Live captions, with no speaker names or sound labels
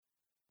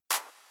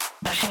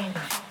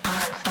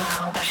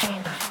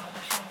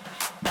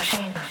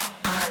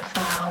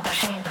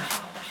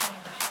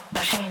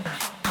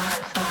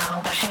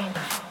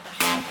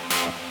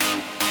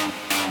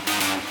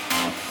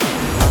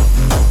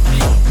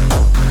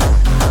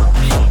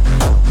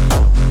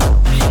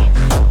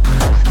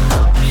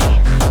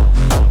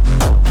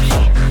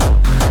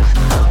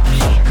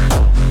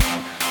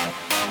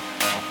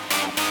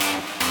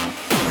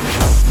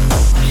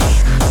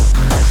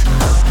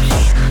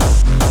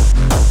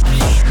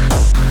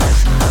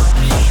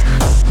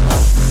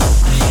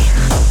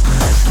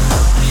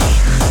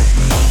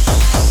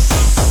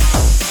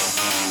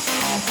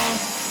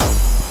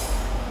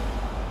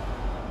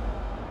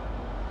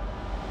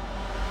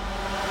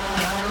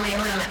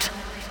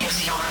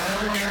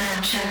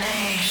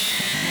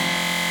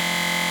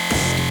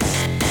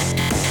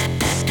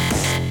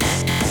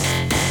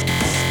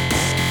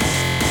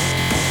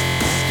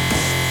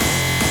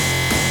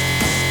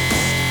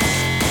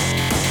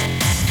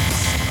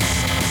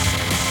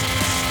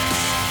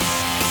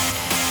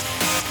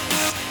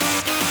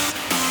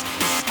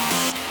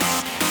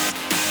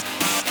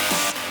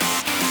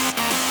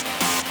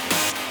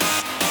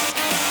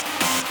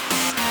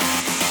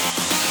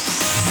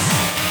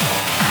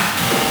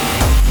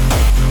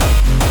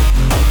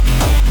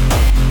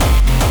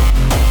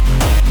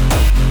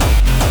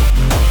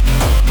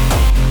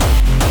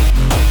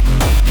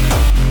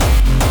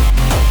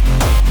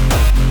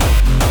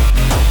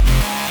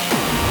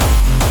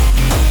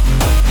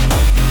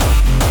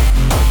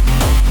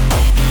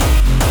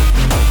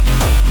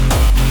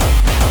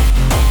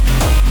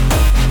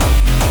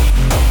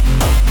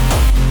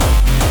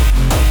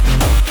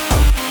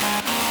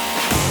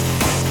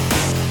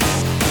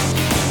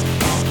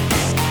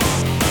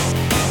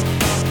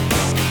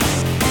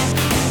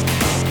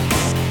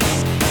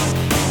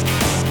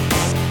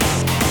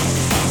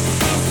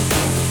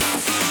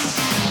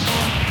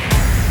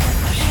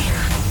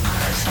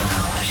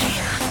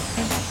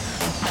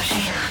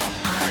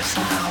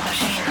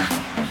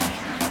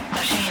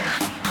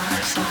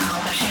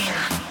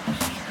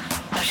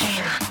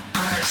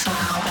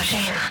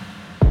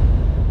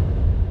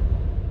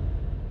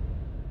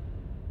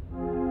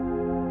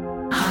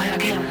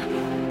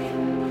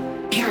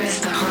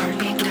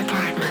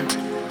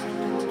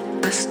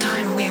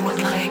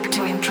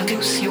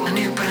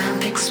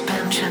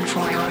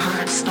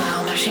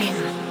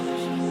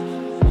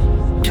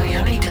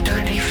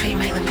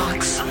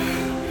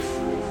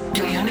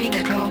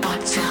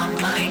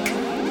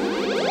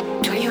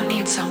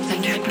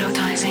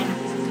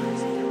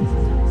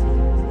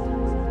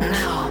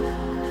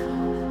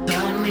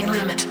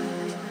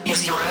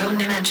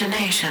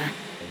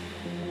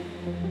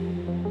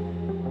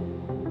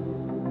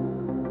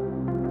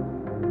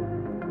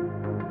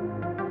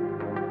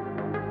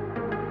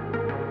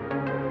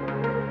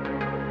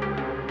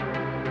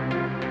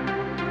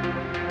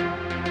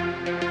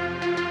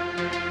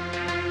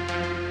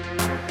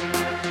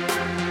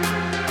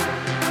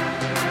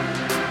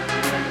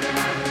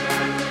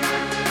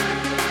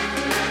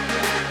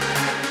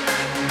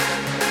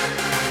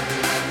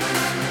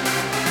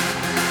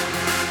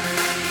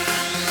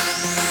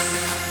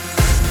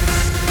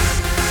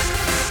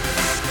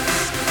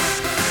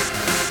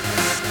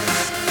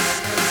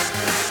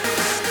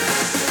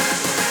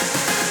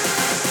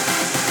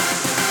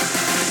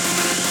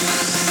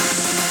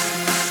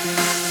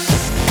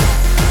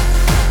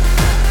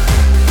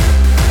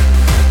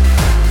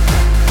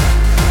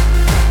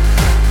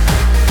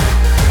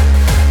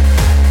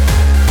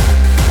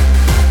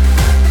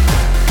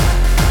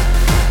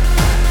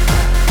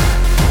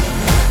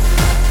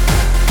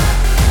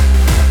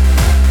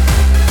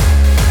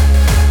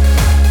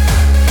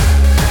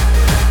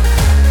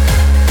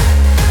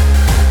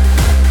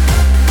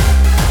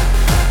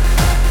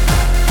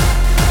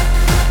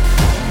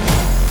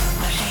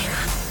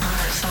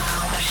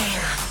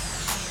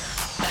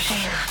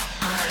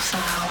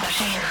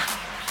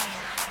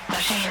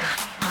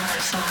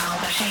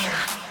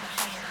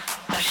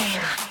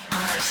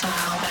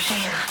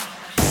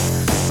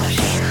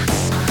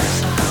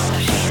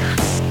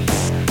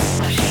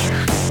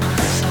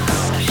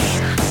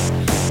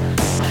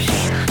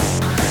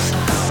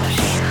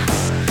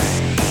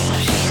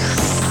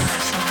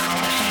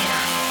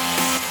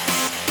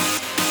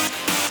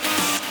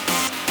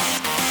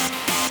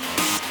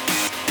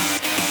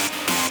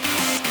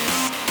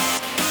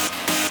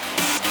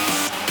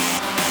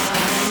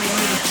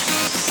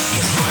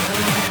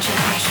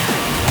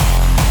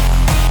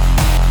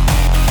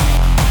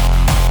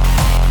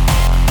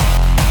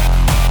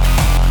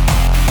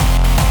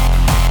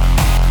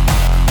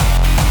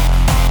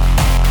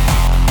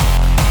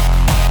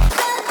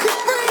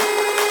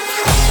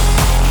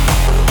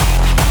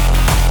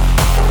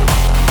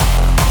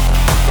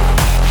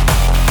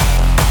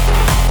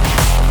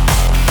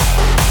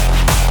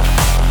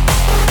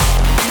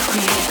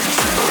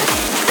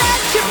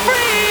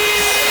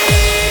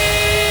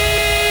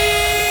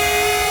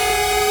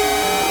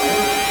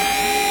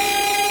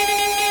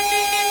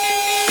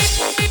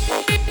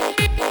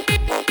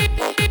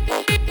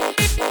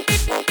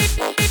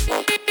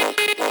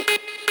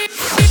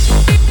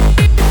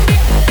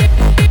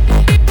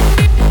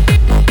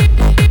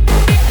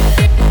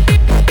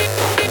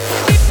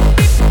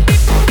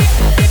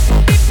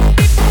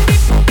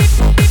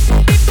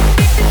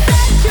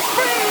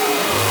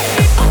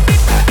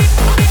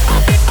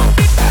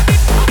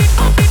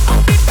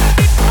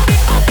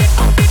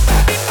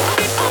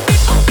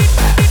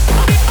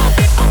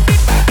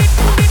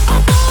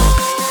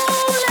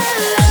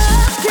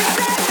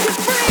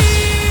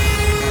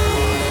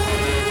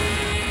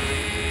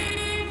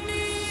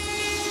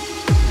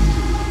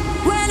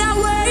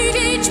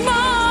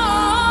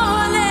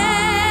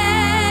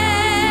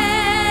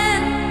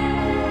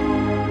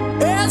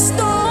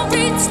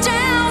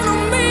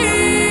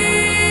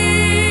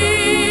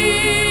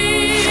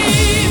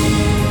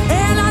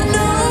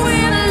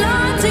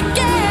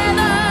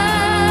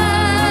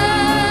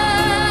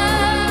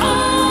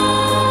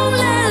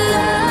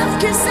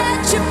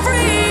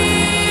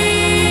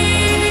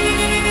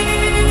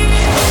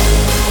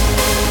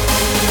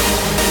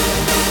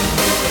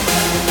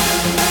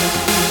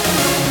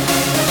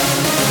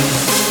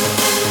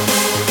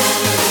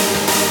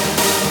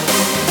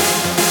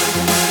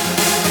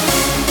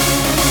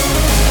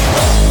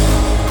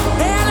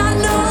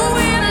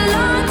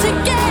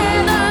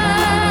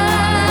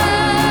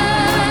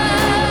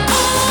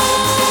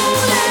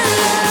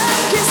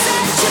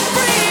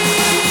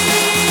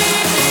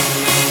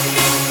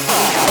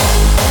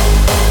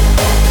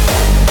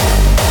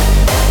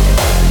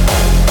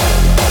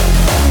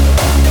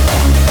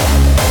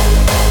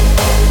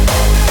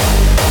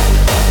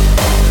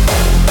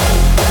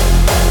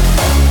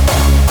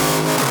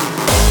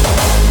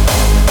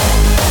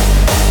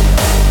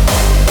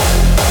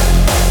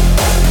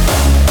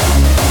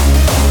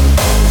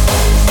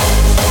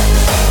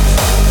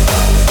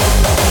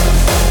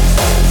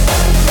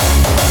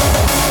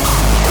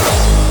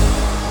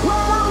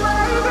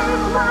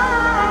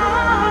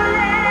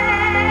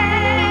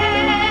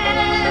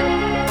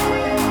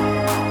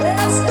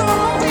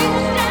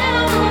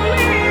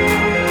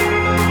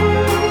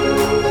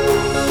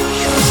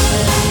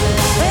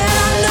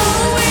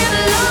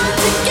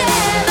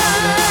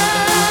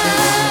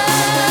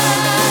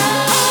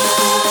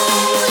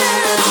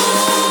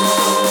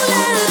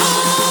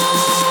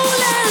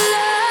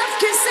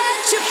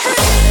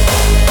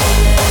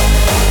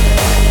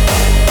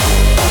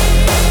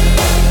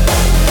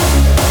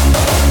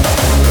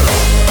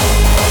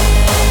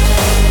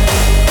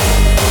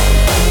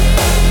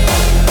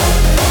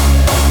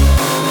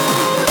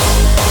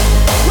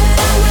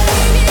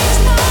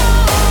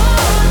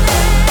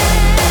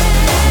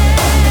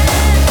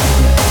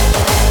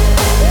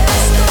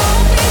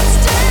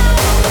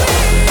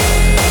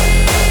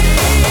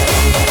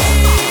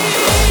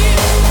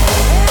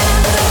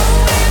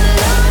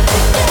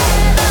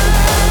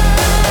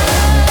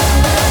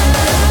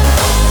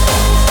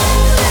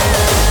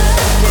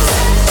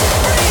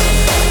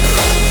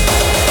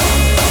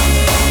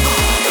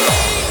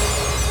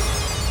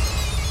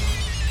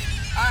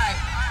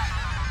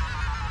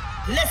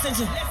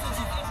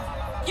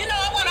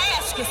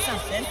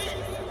something.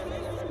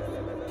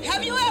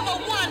 Have you ever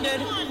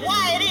wondered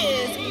why it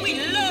is we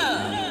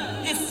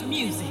love this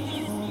music?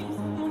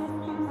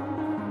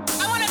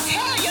 I want to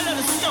tell you a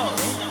little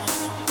story.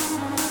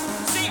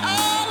 See,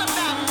 all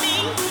about me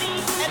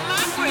and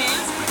my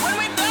friends when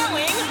we're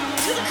going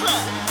to the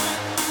club.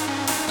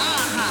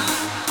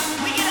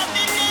 We get up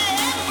in there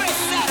every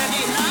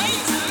Saturday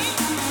night,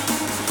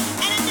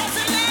 and it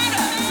doesn't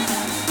matter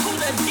who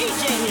the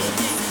DJ is.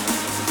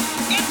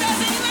 It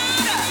doesn't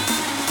matter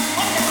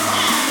what the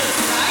crowd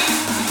looks like.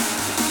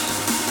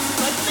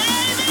 But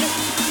baby,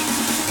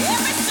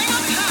 every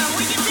single time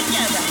we get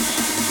together,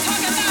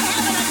 talking about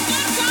having a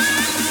good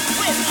time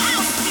with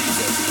house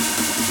music.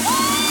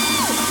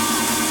 Woo!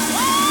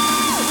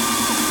 Woo!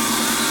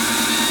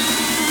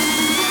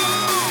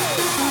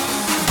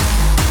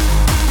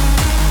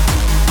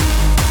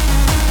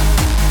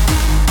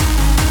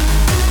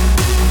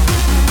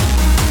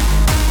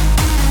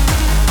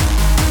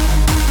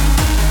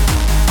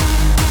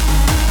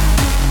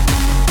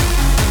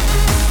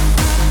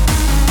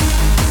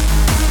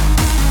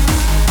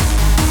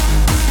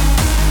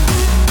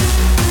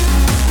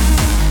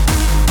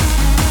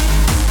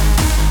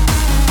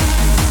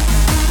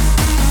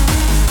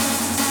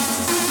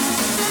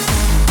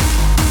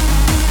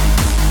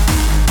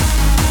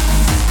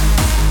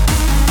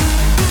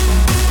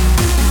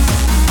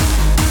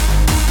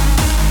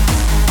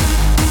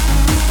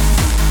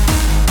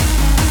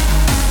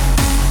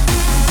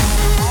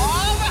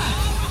 All right.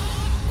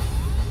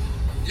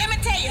 Let me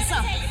tell you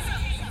something.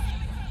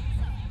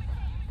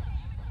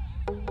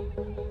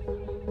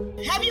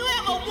 Have you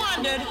ever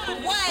wondered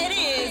why it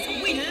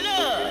is we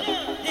love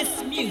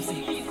this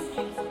music?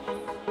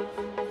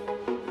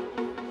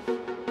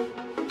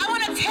 I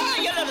want to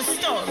tell you a little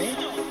story.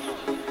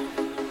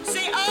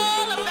 See,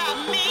 all about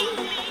me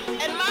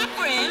and my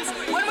friends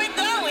when we're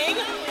going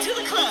to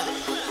the club.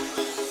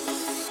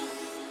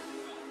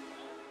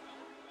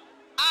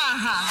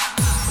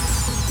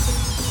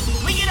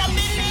 We get up in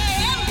there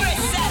every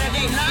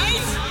Saturday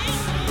night.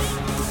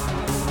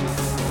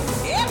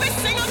 Every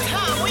single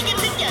time we get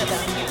together.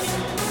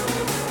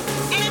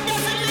 And it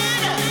doesn't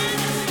matter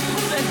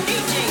who the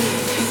DJ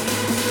is.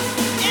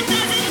 It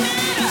doesn't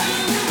matter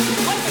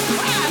what the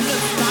crowd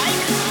looks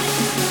like.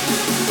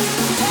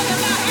 Talking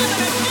about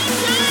having a good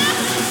time.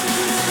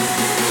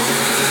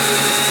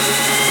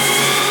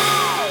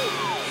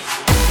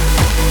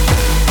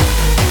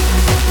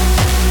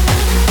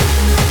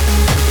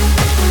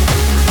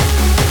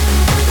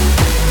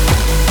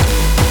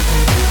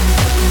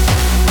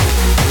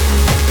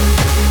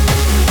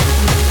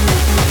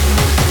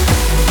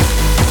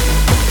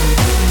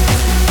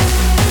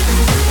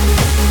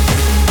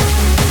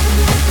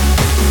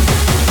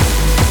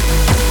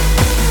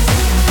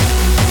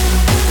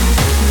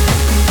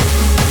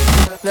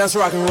 Let's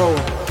rock and roll.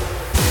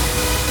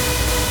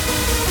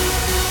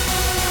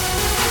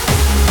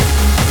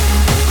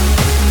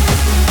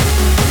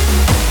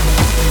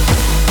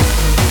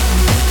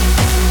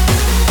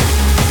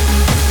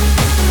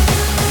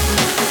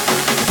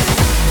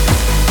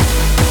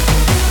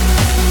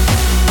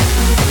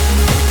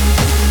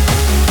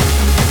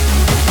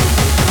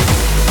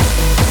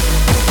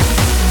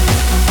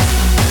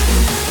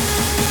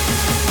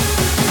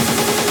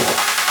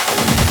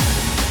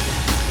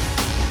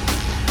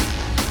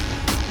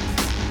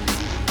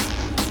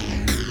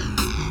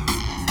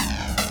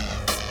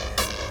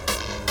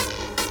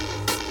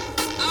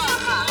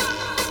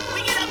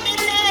 We get up in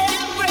there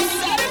every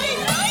Saturday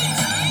night.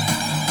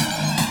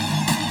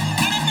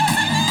 And it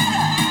doesn't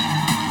matter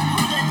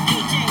who the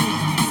DJ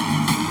is.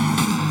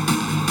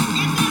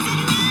 It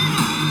doesn't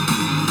matter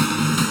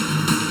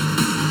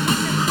what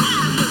the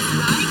crowd looks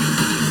like.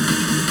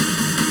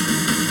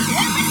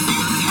 Every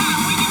single time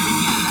we get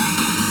together,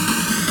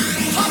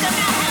 talking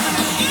about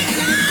having a good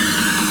time.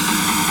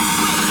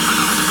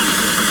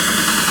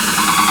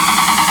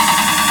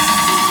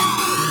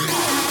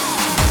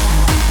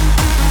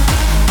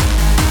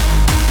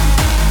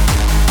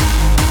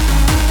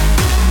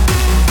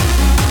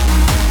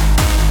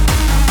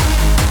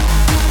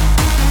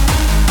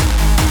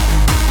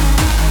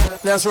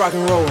 Let's rock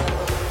and roll.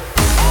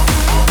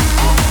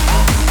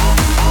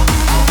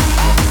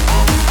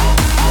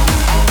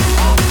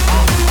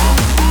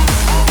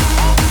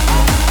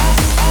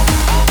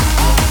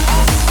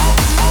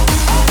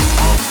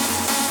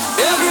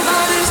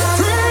 Everybody's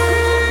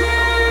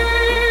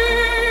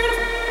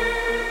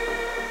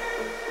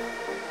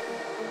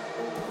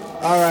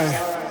All right.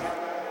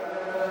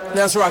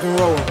 Let's rock and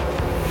roll.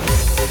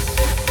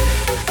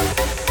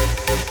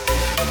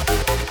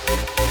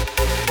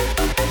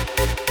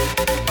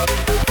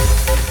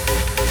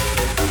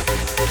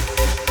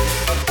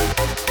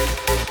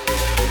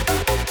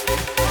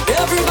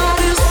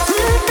 Everybody's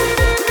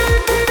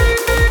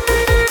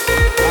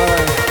All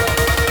right.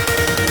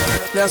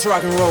 Let's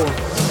rock and roll.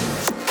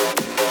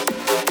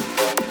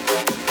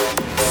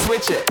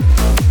 switch it.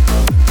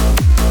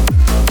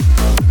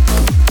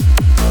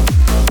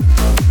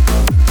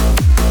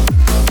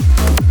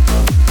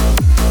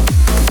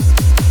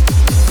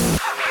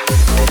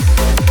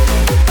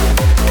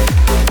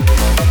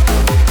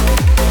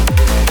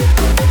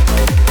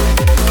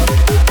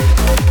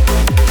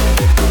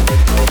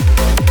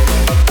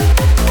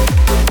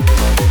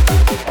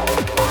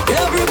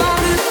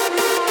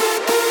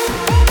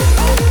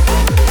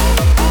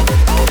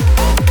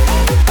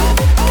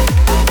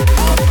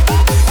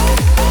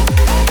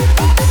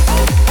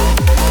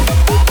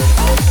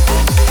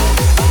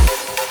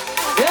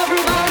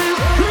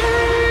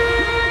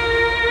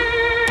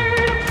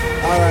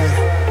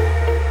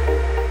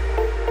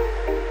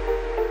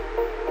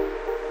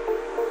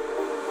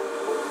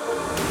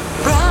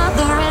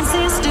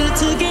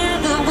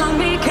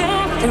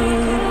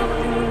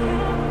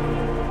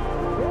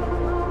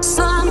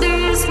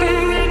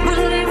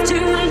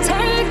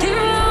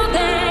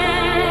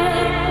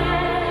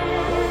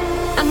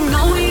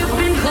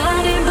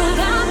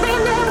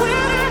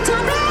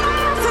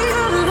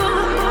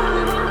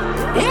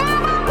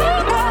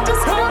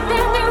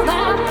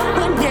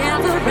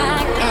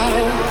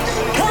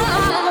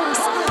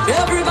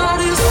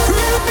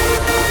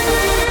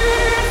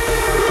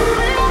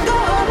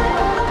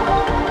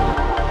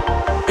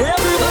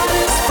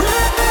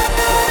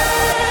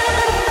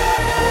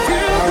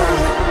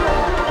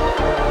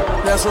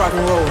 Let's rock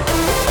and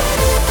roll.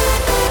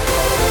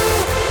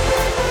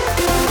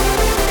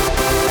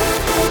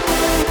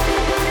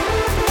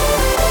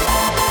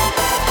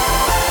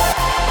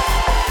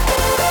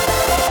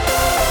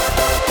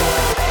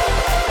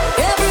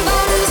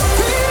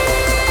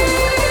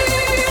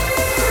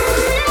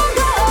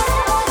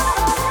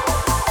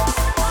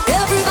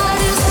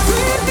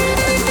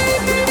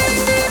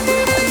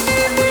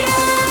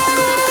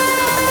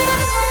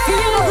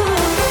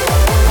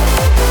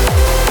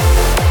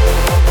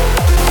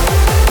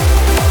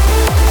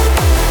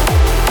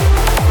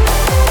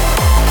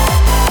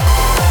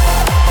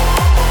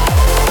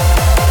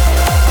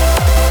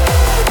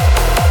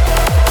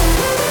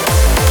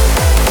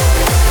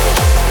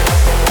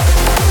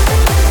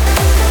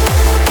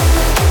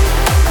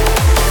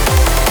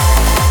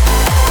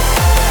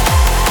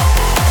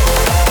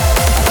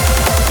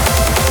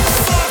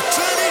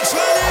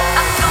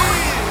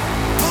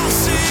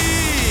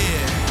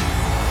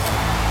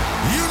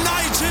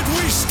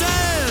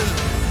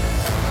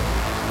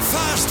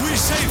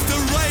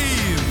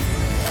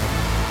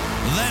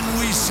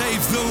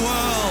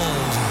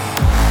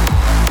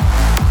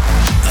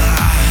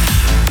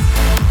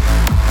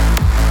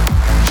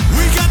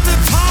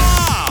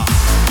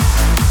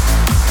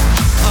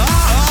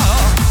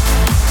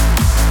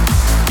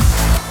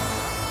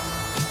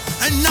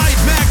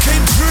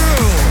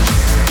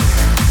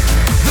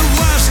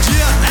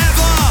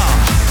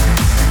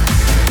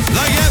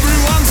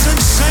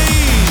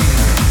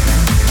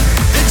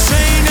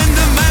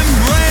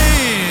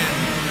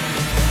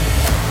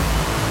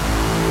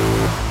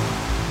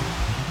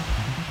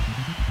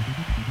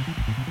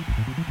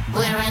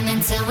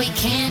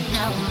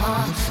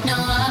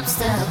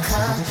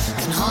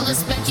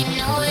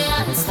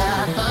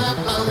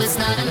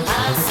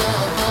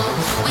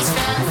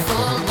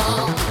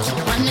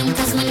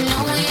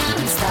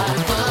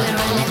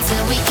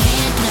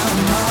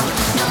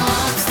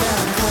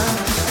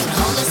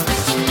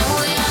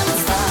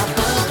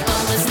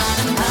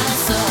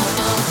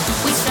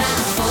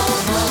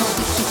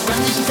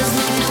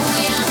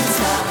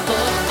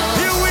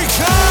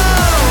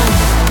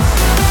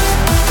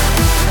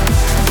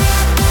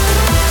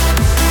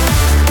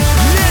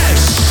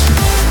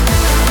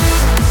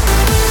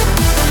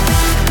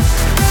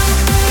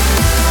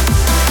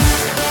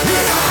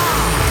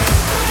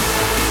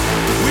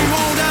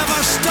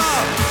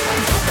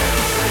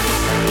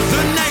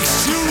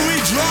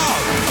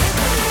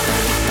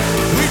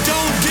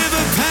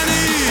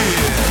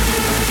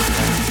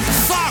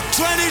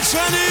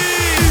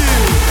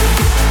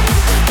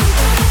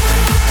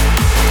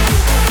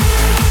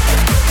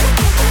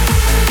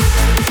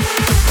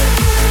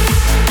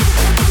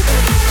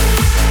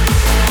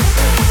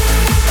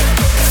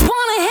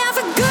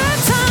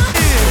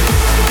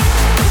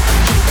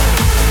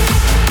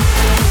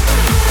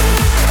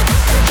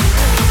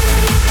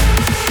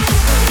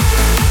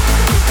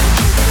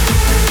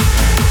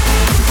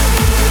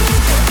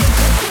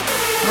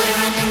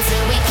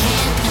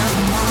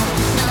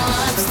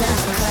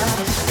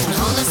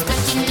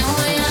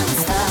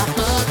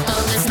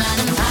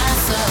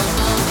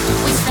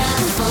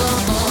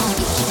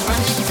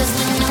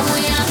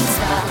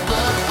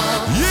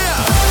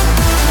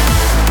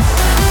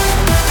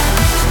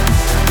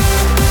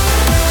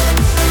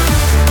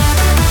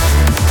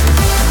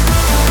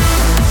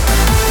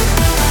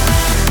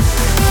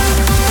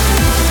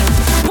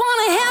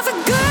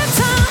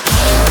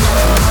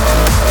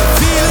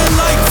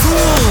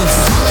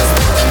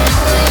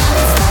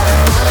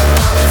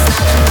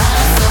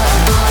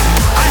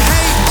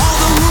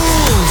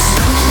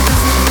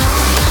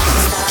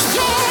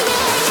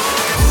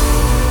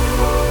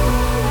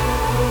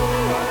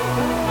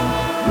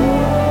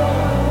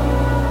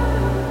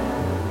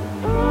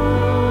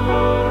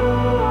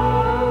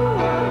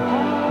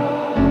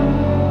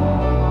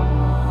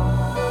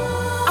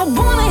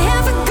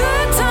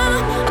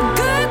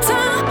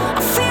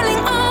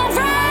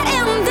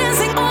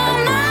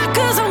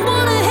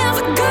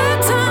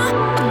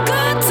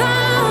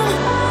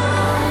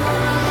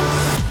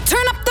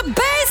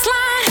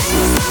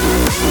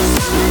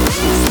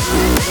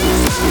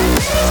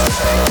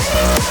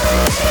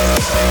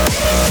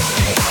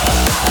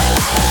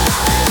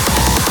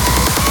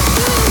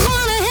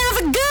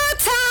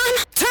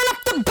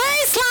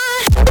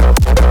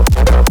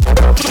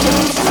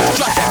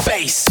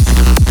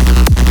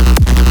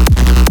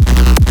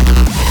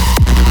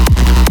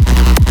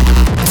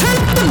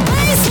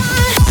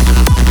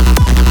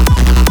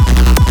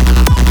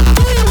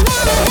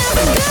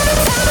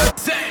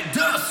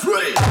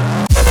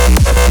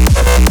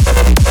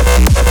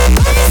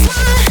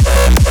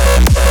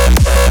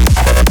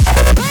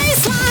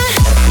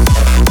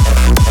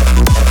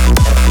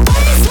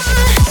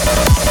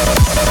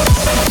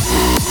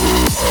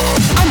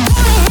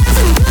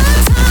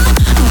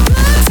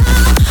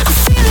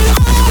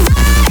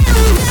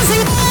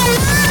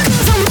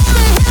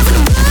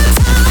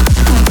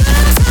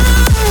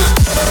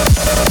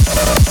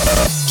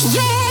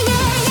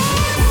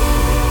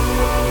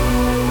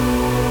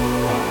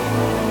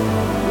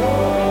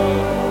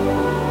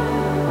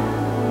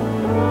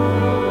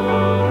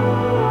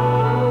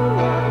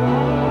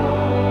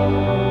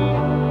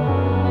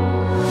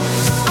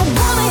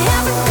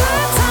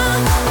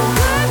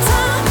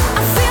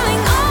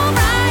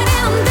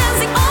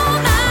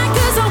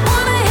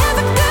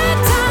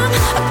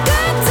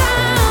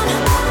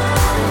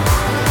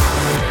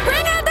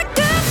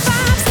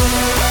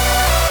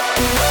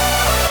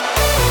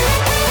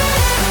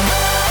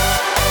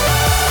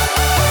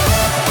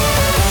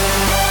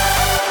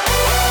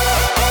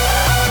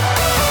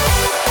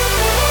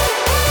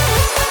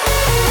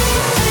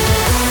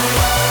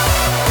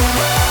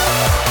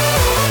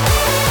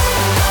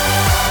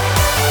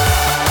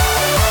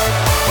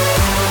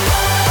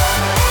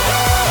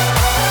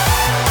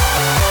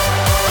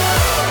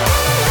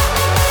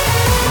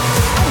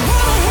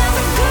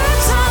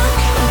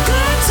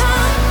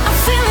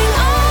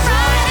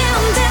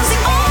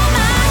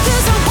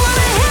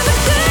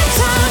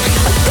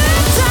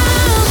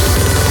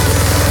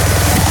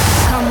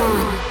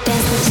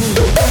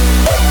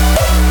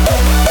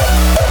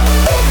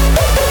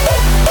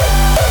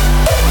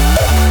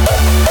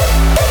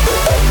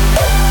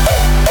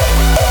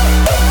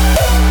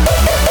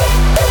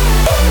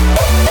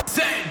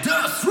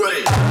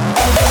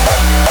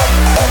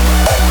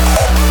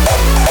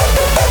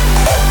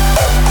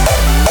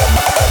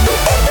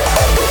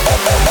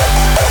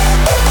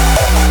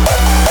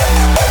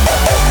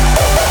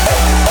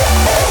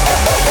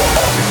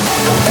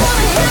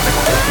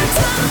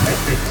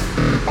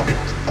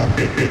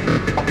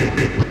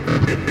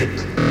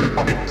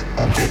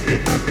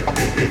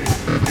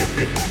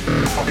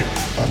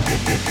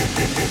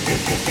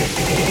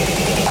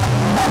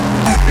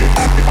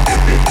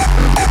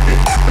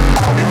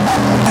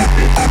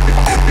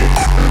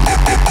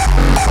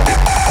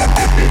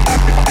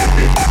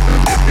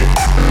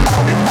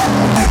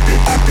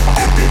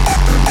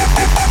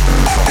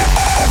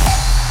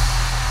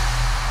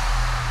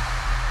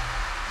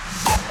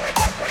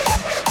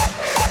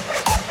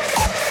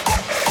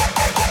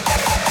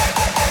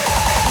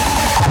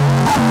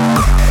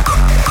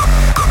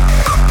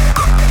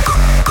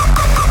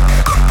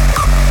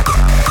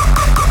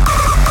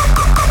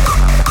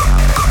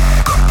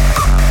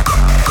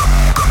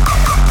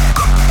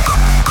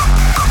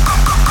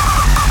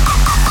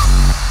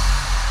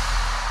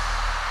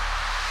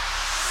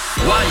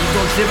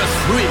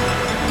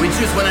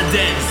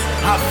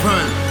 have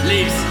fun,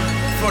 lives,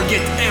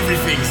 forget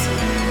everything.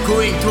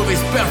 Going through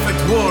this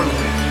perfect world,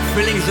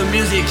 feeling the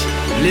music,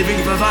 living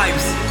the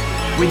vibes.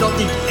 We don't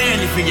need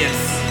anything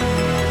else.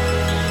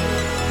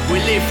 We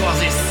live for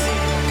this.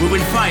 We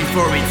will fight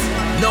for it.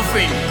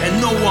 Nothing and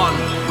no one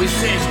will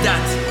change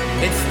that.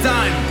 It's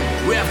time.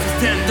 We have to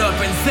stand up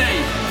and say,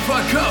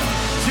 fuck off,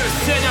 just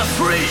set us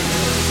free.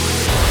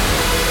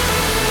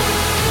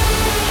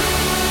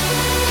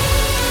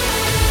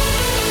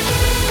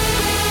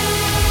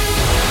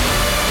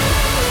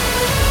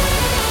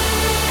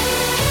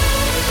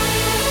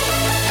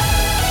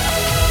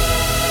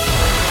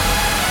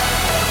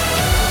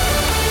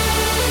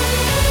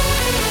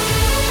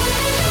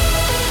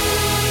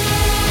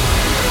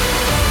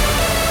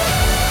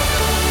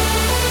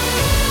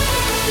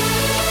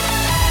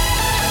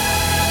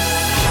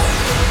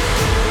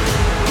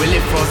 We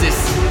live for this,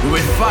 we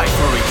will fight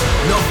for it.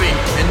 Nothing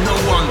and no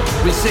one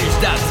will change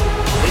that.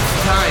 It's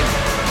time,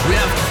 we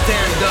have to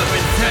stand up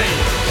and say,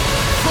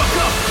 fuck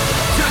up,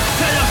 just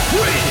set us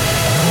free.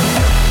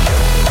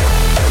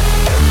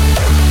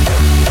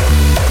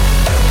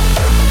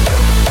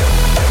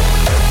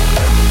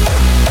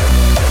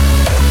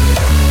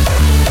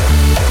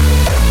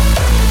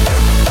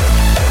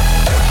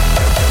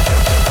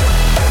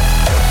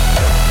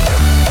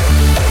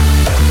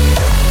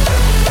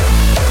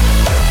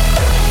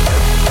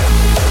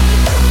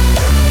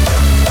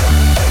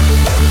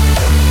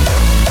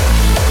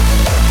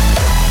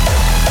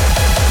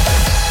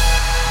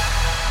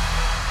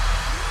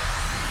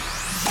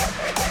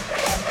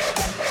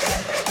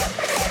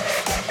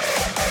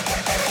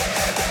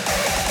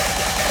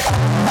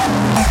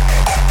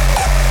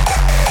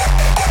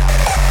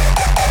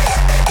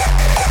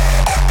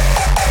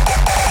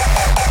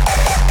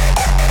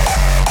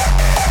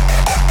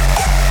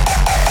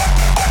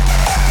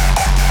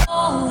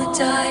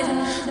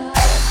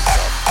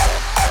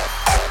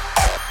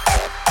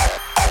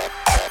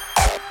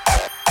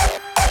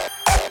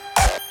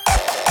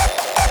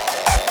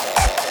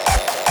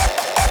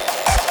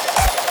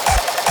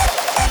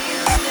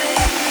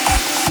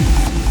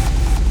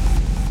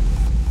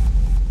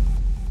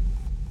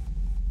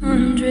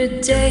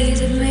 Days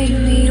have made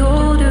me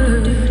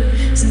older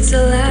since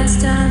the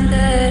last time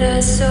that I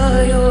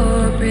saw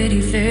your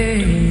pretty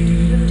face.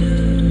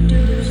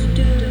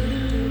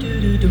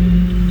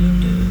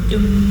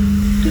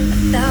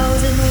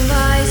 1,000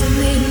 lies have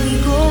made me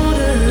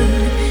golden,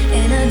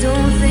 and I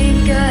don't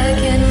think I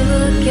can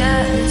look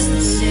at this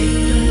the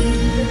same.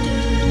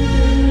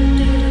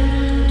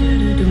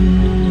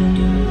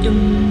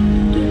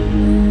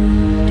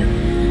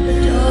 The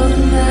dark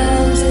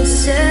miles that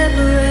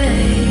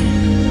separate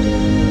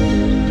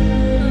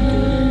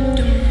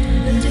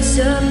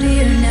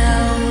disappear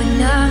now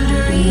when I'm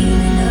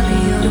dreaming of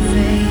your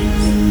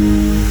face.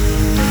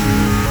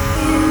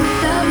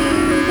 Without you,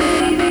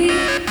 baby,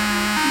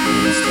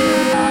 you're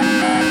still on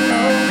my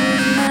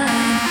lonely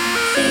mind.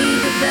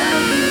 Think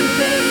about you,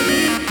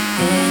 baby,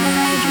 and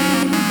I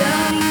dream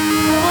about you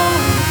all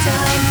the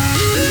time.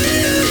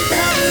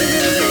 Without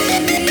you,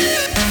 baby,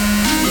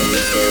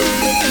 you're still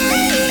with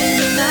me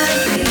in my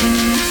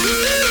dreams.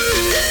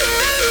 Tonight,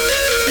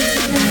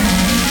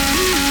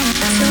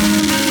 so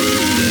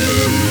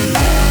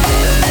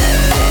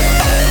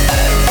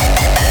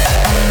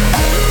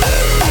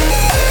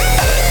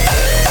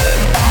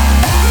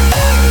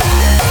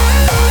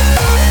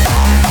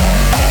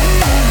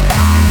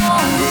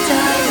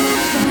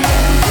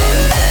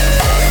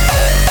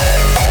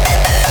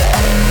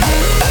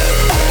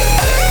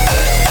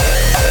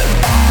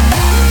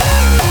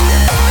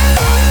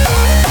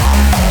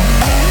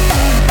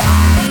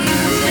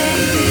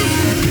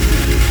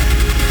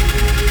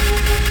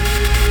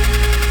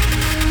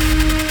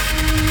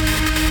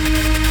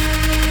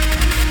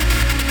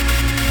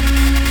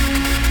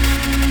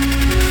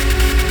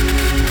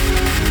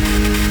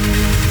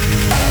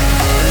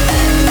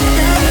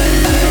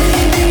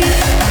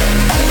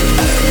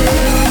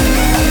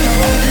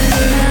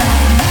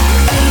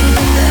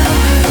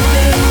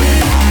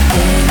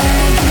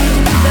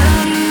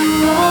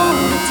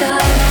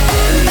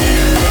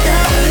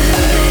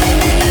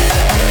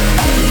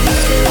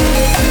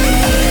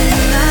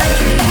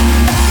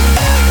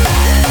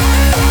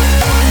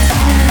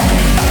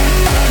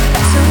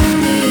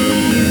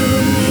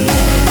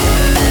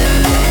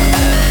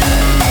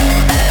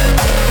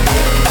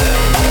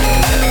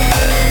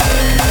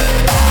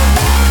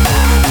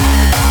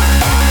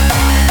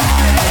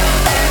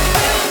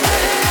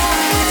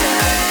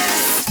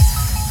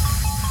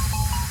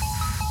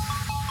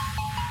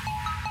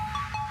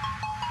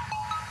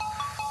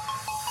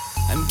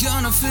I'm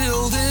gonna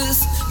feel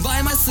this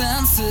by my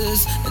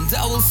senses, and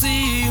I will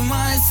see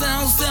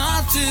myself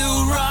start to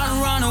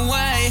run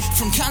away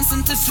from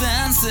constant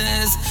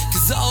defenses.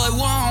 Cause all I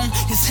want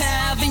is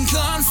having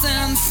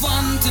constant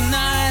fun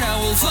tonight. I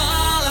will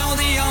follow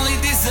the only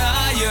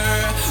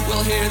desire,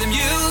 will hear the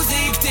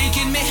music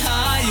taking me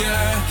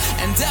higher.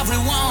 And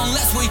everyone,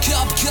 let's wake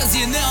up, cause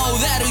you know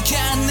that we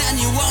can and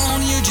you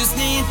won't. You just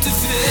need to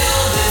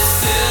feel this,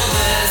 feel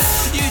this.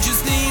 You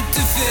just need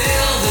to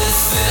feel this,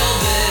 feel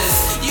this.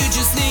 You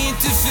just need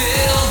to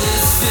feel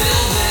this,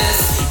 feel this.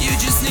 You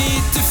just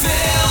need to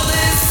feel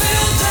this,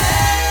 feel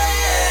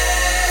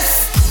this.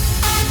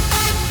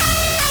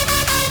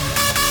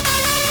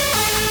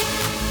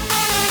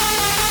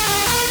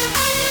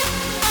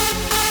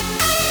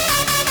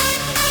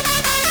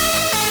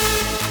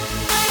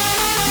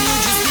 You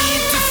just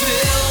need to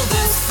feel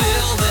this,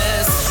 feel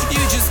this.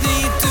 You just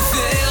need to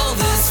feel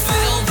this,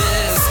 feel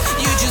this.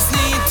 You just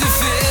need to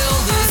feel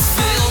this,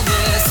 feel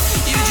this.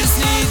 You just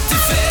need to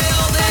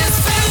feel this,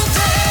 feel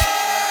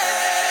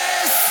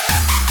this.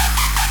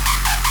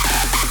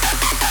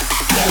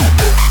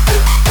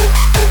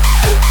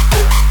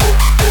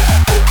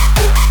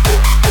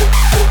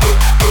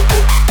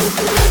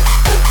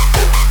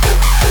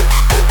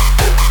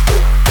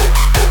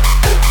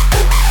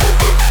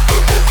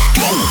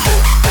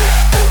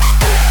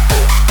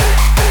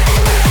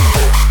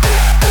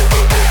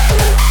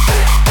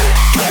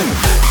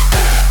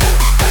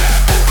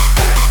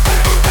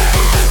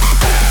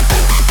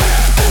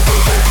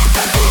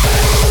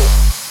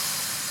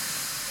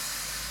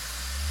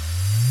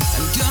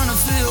 I'm gonna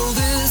feel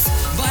this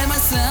by my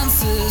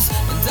senses,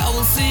 and I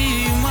will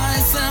see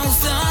myself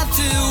start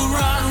to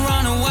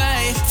run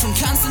away from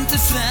constant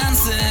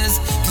defenses.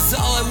 Cause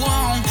all I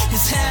want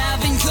is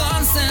having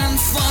constant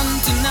fun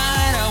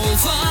tonight. I will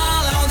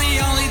follow the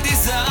only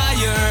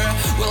desire.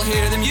 We'll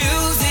hear the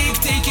music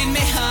taking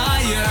me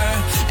higher.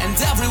 And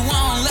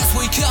everyone, let's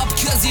wake up,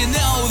 cause you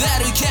know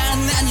that we can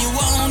and you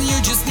won't.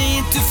 You just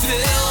need to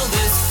feel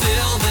this,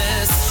 feel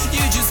this.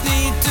 You just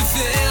need to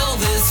feel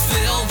this,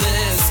 feel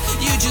this.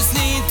 You just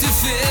need to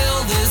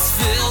feel this,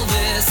 feel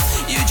this.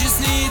 You just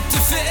need to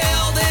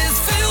feel this,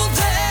 feel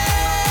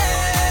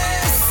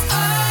this. Oh,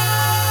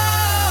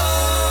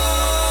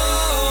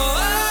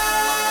 oh,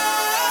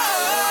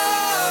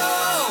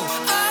 oh,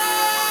 oh,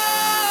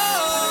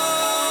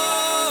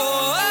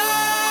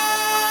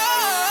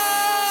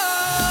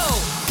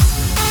 oh.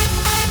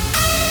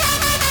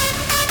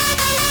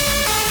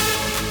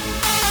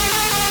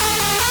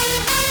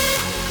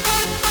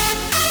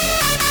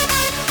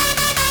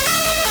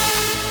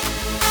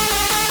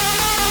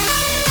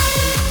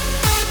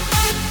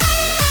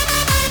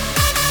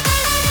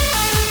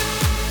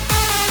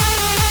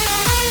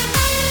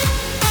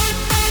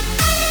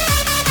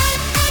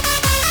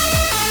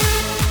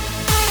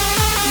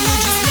 You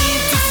just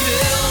need to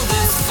feel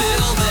this,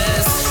 feel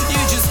this.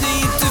 You just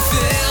need to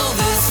feel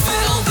this,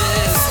 feel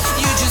this.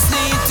 You just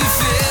need to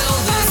feel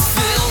this,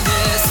 feel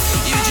this.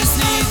 You just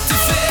need to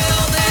feel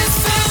this,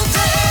 feel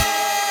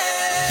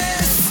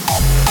this.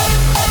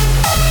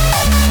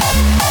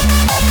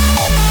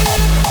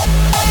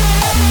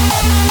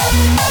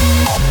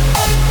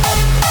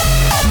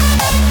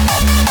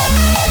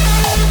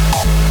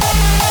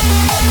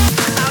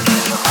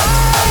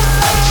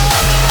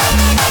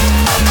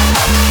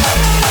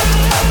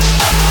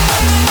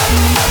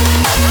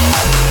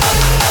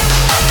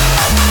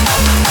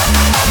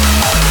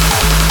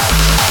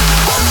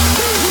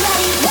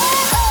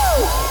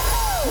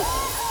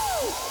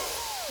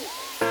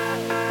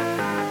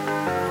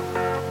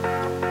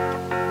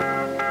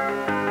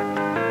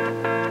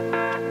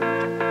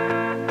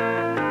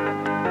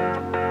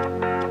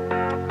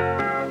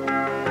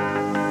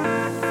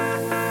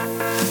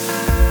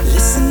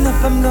 Listen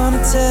up, I'm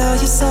gonna tell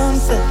you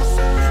something.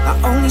 I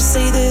only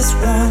say this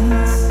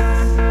once.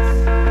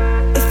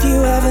 If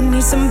you ever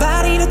need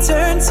somebody to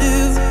turn to,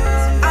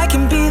 I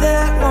can be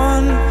that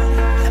one.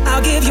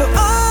 I'll give you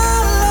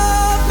all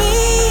of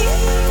me,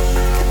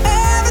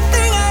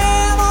 everything I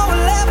am or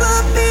will ever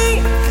be.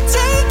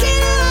 Take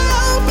it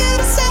all,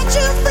 it'll set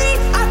you free.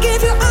 I'll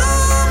give you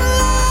all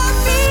of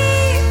me.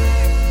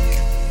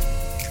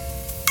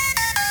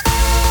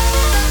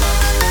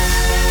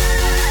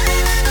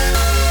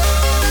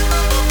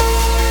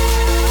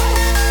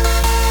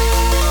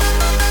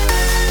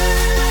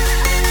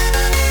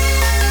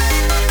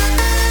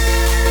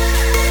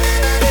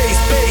 Bass,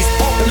 bass,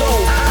 pump it low.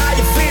 How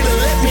you feeling?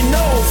 Let me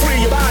know. Free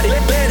your body,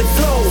 let it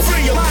flow.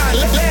 Free your mind,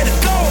 let it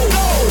go.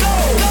 Go, go,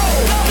 go, go,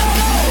 go, go,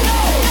 go.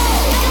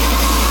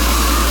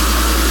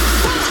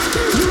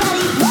 You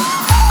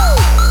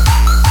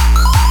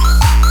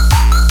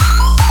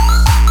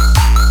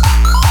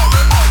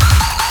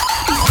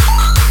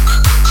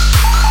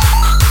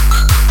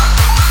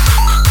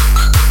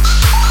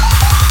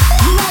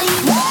ready?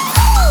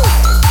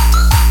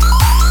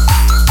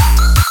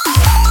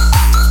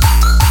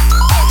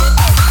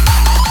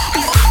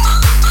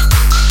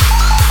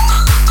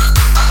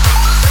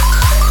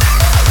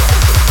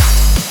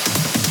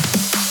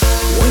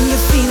 When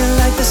you're feeling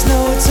like there's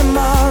no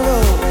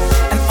tomorrow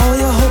and all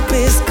your hope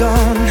is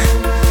gone,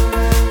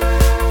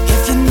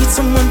 if you need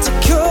someone to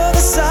cure the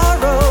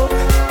sorrow,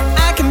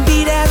 I can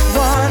be that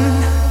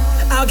one.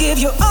 I'll give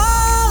you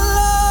all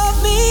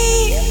of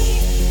me,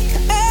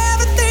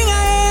 everything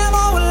I am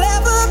or will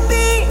ever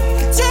be.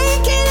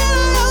 Take it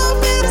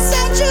all, it'll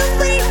set you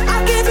free.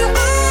 I'll give you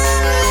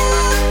all of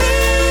me.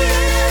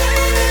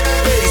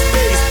 Bass,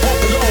 bass,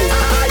 pump it low.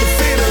 How you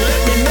feeling?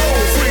 Let me know.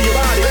 Free your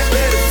body,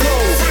 let it flow.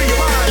 Free your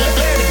mind, let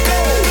it go.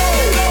 Go,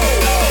 go,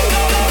 go, go,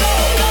 go, go,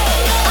 go.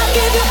 I'll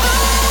give you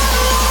all of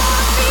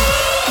me.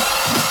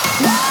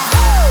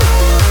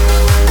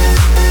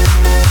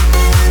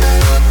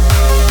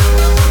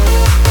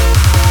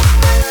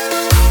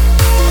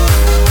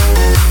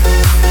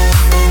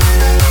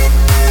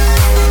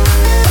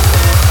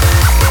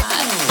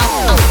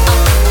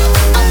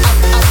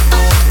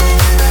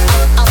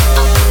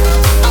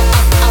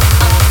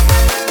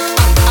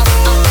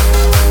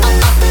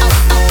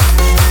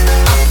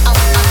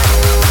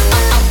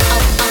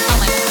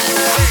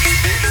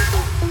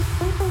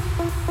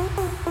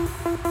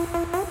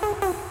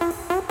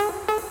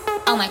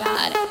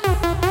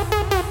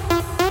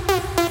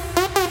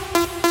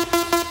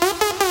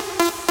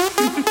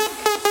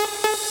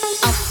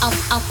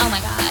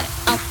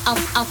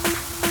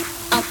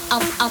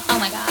 oh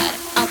my god.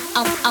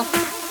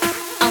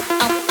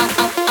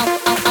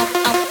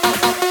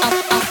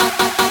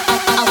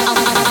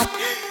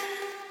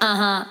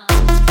 Uh-huh.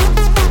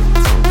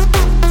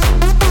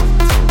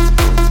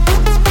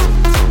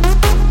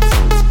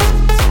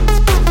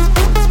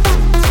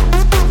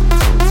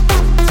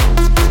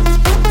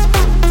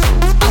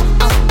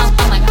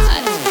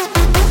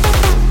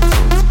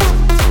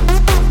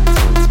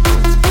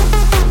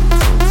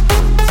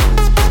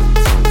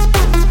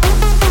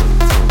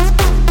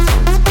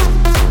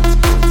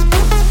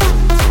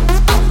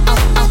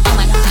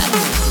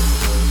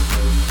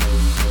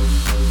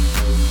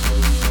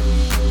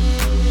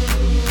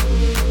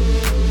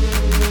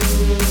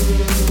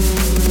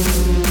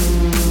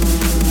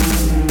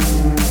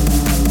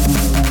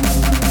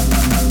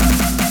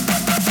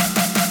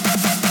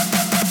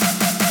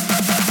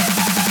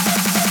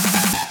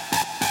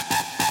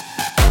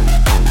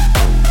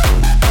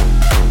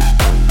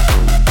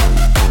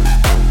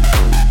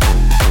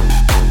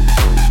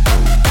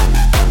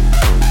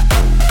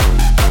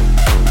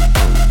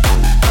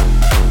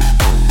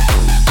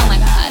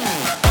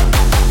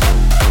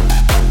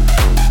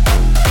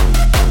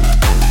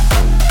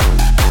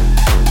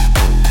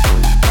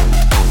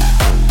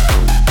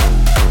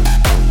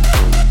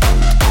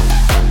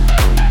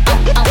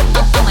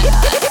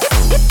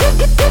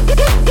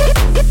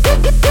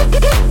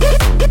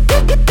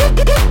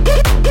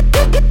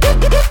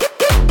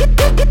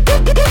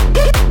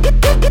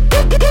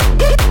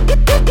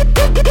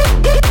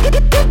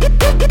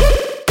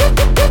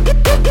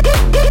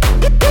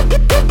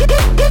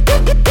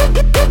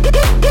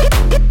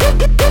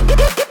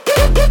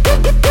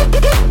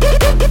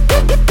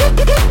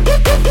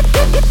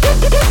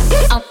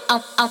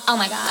 Oh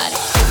my god.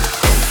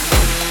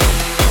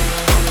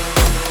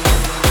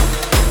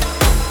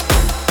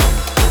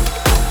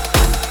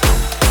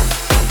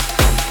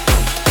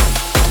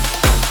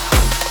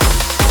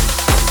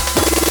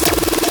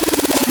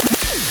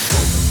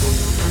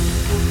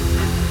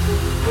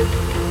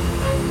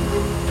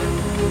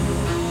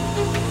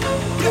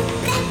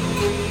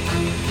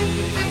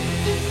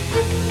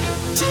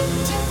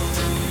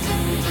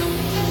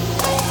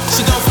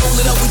 She gon' roll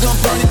it up, we gon'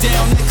 burn it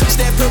down. Kush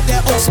that perk,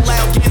 that oh so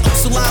loud. Getting oh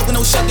so loud with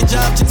no shucking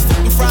job. Just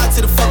fucking fried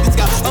to the fucking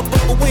sky. Up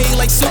away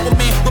like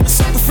Superman. I'm a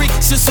super freak,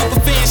 she's a super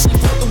fan. She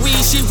wrote the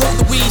weed, she wrote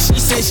the weed. She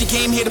said she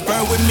came here to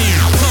burn with me.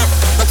 I'm hot,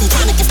 like I'm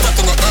trying to get stuck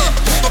in the air.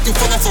 Hope you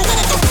feeling for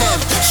winning the fun.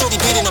 Shorty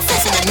beating her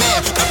face in the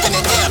mirror. Up in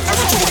the air, I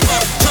want you to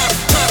pop, pop,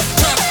 pop,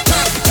 pop,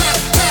 pop, pop,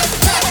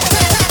 pop,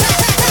 pop.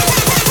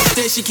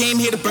 Said she came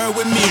here to burn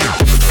with me.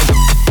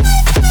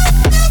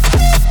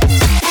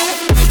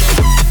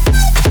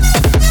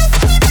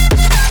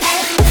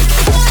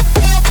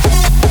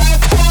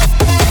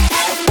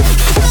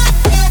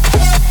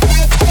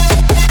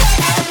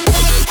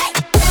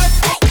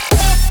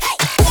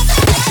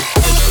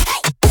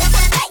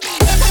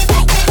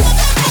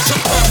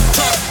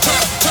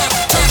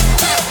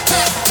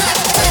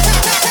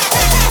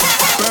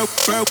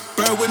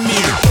 Burn with me.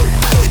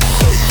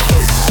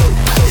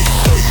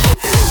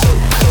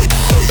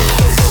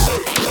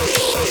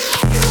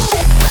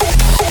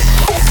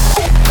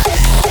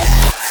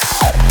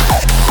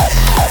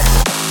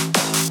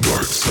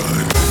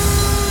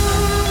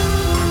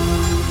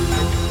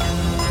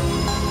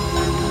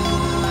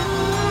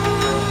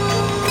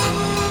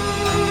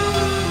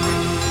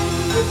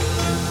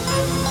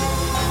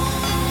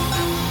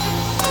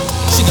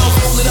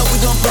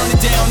 Burn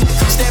it down,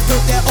 kush that perk,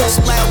 that oh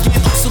so loud.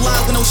 Getting oh so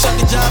loud with no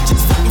shucking job.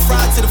 Just fucking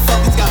fried to the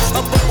fucking sky.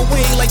 Up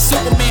away like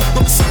Superman.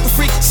 I'm a super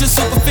freak, she's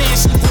a super fan.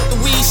 She wrote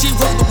the weed, she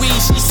wrote the weed.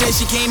 She said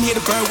she came here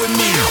to burn with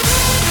me.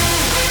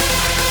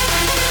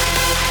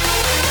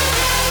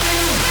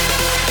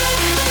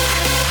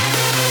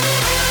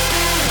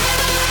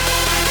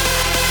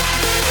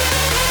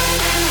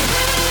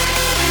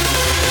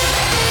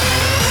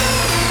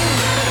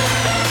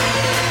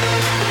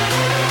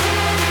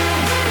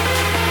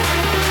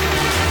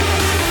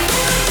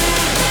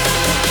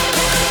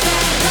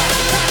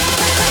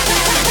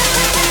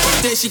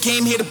 She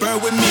came here to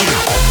burn with me.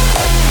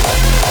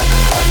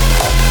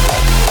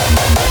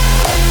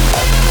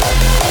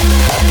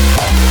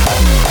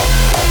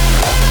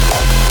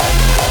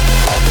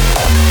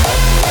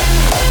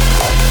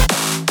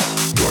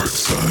 Dark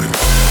side.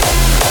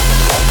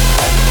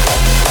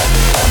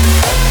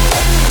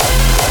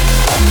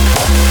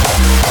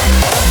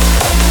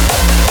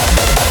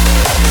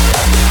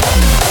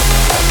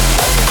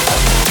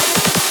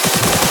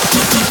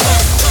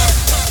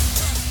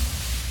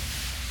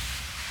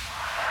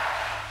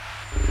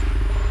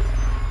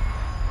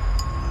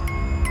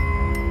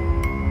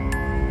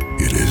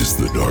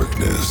 The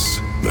darkness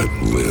that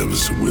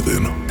lives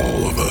within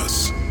all of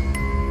us,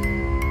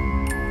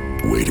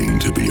 waiting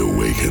to be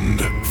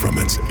awakened from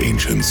its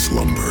ancient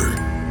slumber,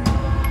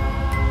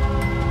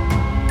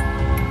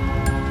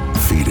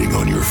 feeding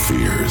on your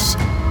fears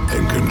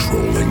and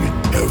controlling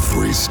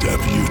every step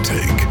you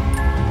take.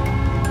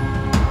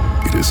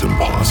 It is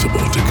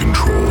impossible to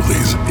control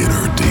these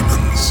inner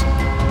demons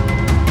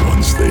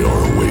once they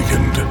are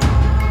awakened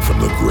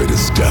from the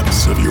greatest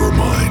depths of your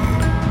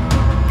mind.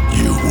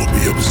 will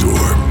be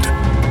absorbed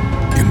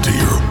into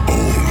your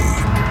own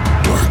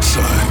dark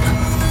side.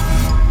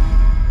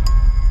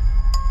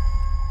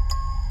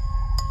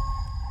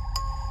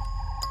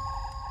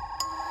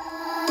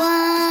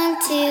 One,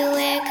 two,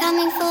 we're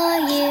coming for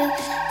you.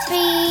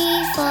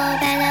 3, 4,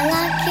 better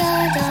lock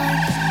your door.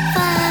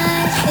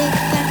 5, 6,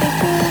 perfect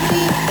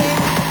groovy fit.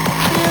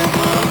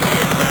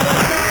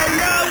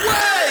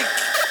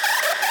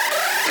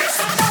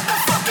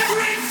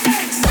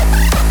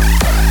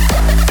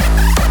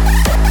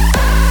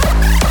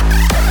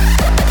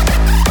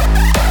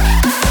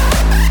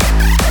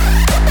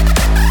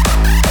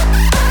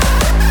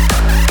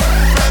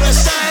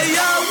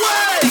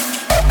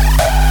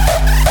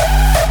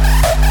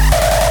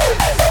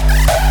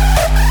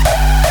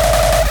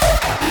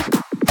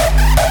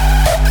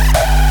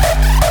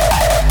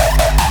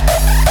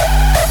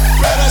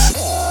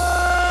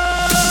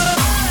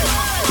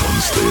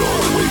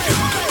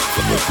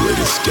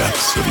 Greatest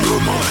depths of your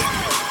mind,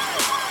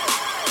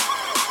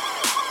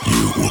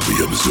 you will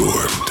be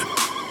absorbed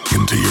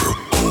into your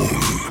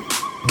own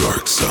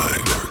dark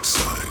side. Dark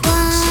side.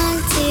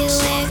 1, 2,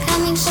 we're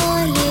coming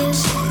for you.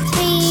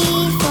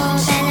 3, 4,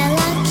 better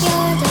lock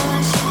your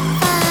door.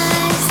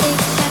 5, 6,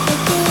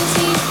 perfect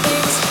groovy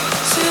fit.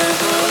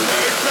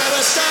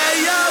 Better stay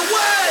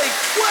awake,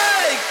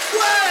 wake,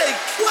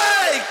 wake,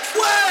 wake,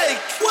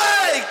 wake, wake,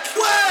 wake,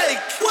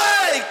 wake,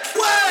 wake, wake,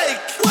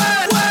 wake.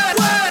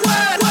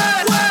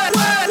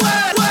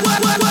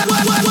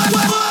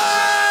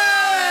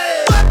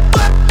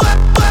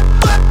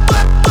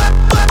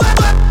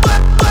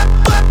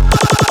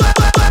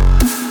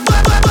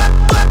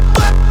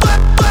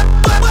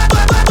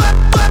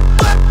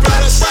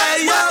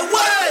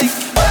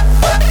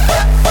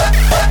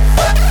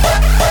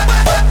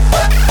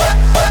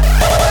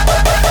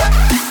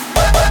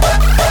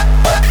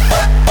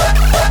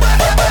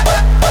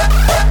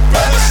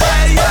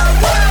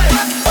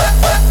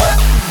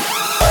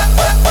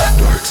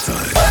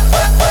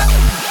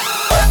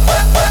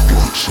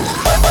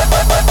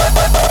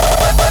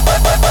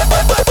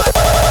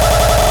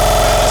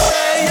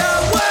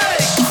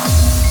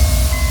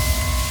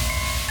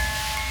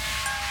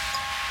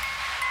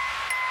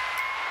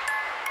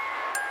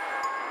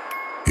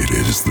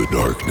 The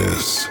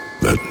darkness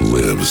that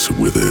lives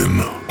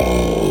within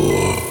all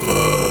of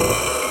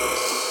us.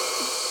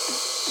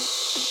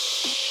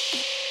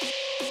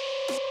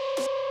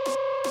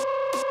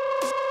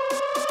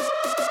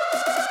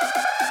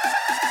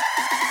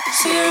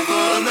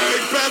 Silver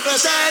make better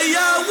stay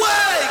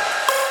awake.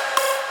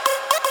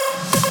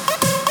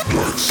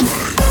 Dark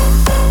side.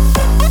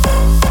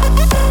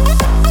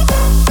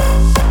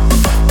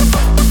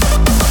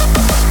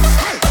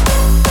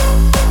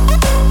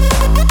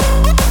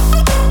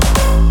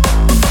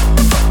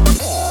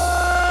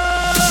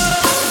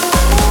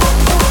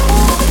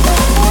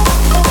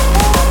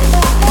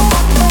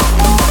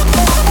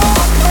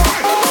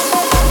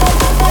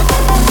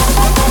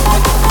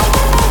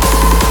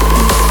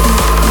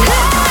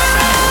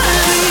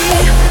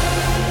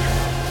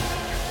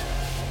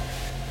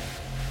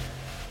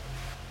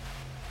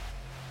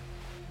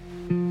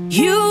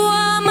 You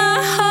are my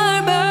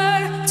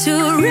harbor to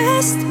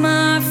rest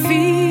my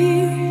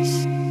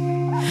fears.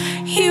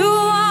 You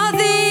are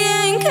the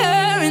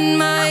anchor in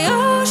my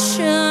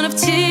ocean of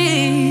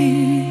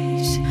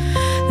tears.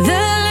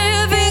 The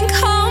living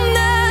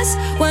calmness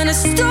when a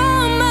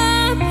storm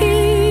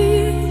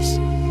appears.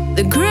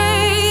 The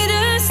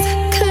greatest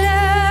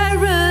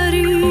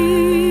clarity.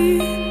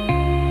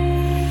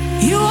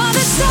 You are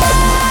the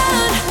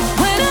sun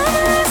when I'm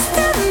lost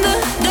in the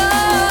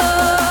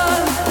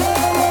dark.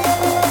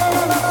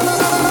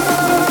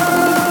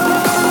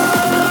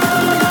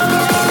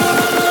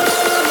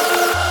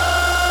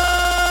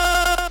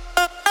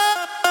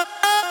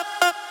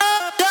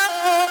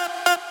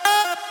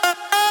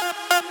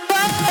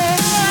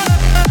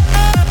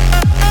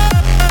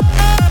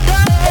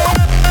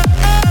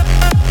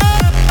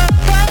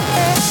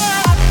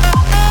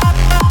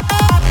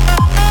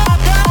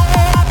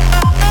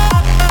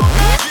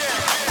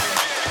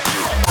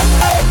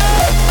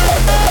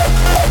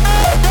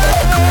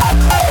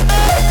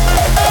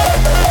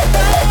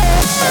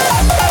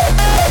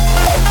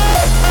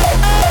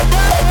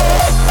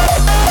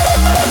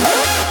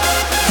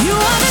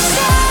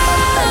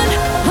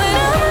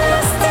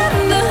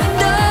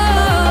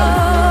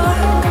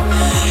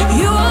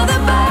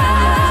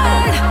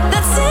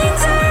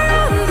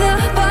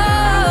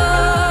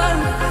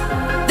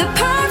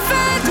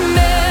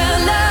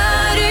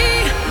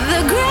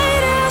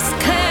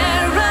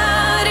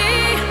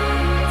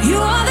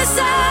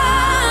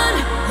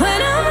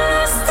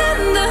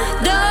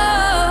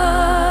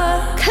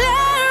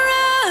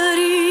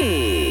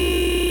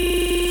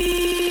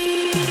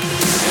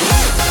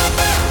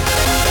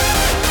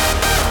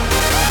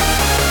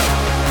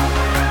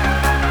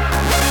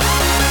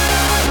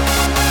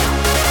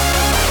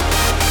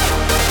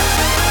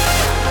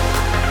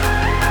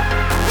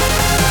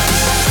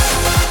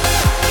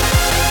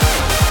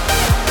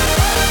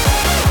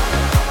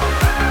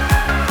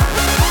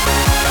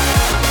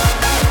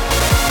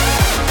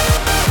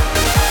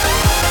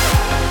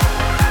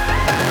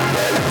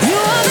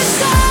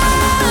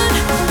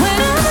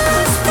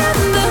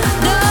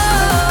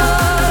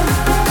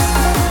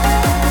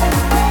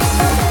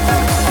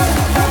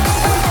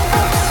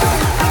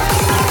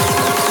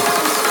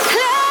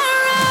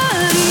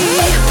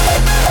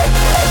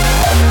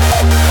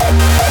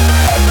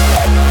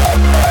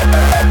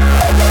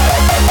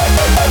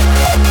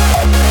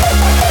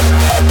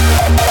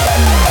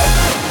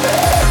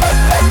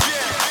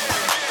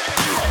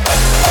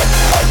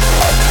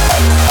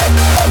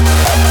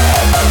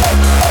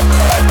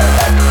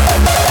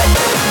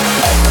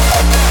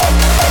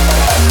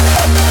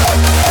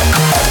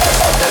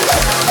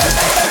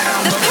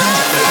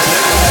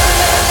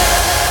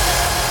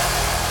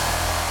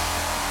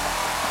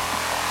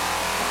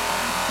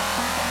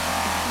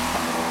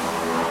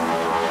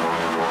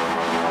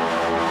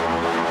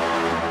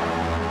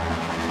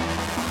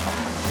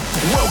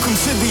 Welcome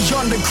to the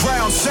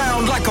underground,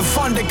 sound like a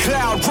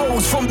thundercloud.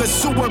 Rose from the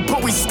sewer,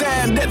 but we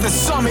stand at the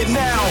summit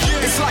now.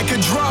 It's like a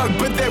drug,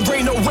 but there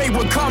ain't no way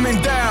we're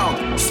coming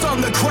down. Stun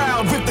the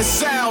crowd with the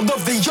sound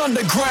of the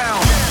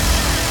underground.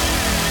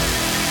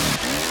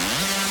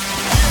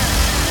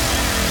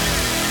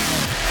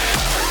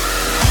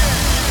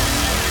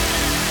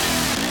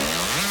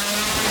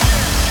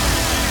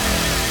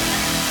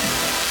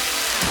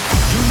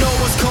 You know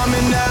what's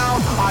coming now,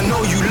 I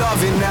know you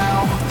love it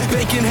now.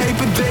 They can hate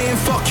but they ain't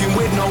fucking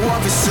with no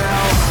other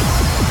sound.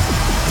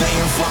 They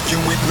ain't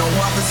fucking with no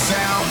other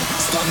sound.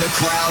 Stun the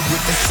crowd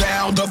with the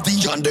sound of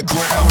the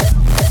underground.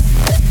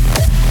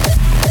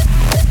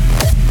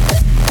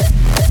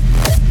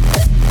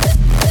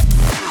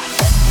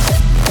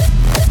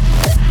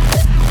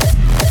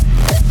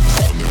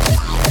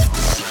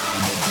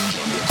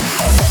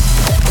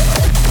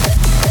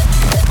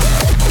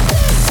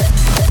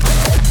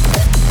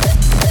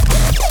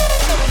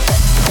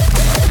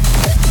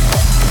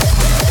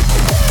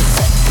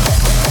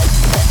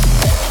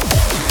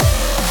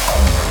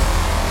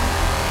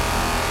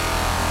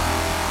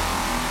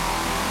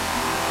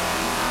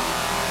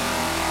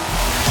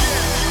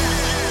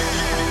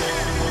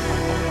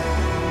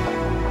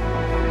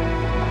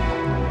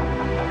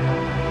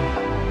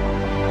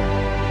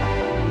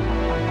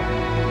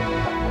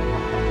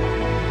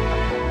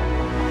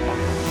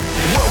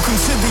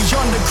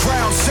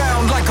 Underground,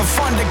 sound like a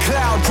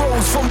thundercloud.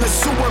 Rose from the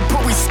sewer,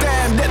 but we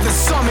stand at the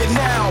summit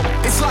now.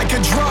 It's like a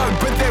drug,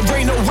 but there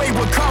ain't no way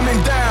we're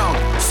coming down.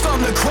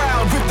 Stun the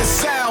crowd with the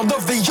sound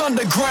of the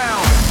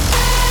underground.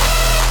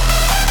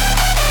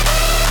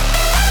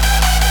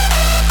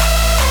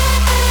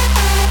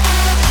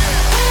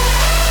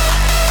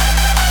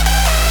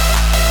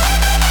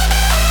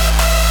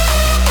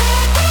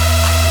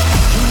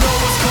 You know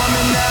what's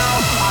coming now,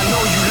 I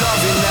know you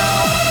love it now.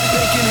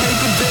 They can hate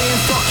but they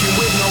ain't fucking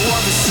with no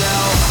other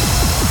sound.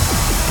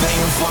 They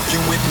ain't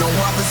fucking with no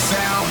other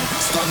sound.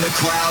 Stun the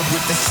crowd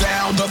with the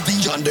sound of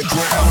the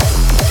underground.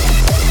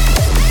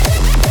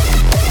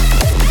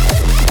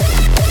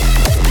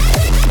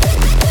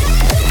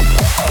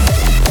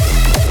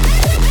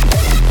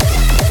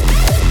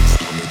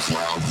 Stun the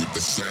crowd with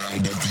the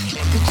sound of the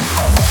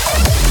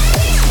underground.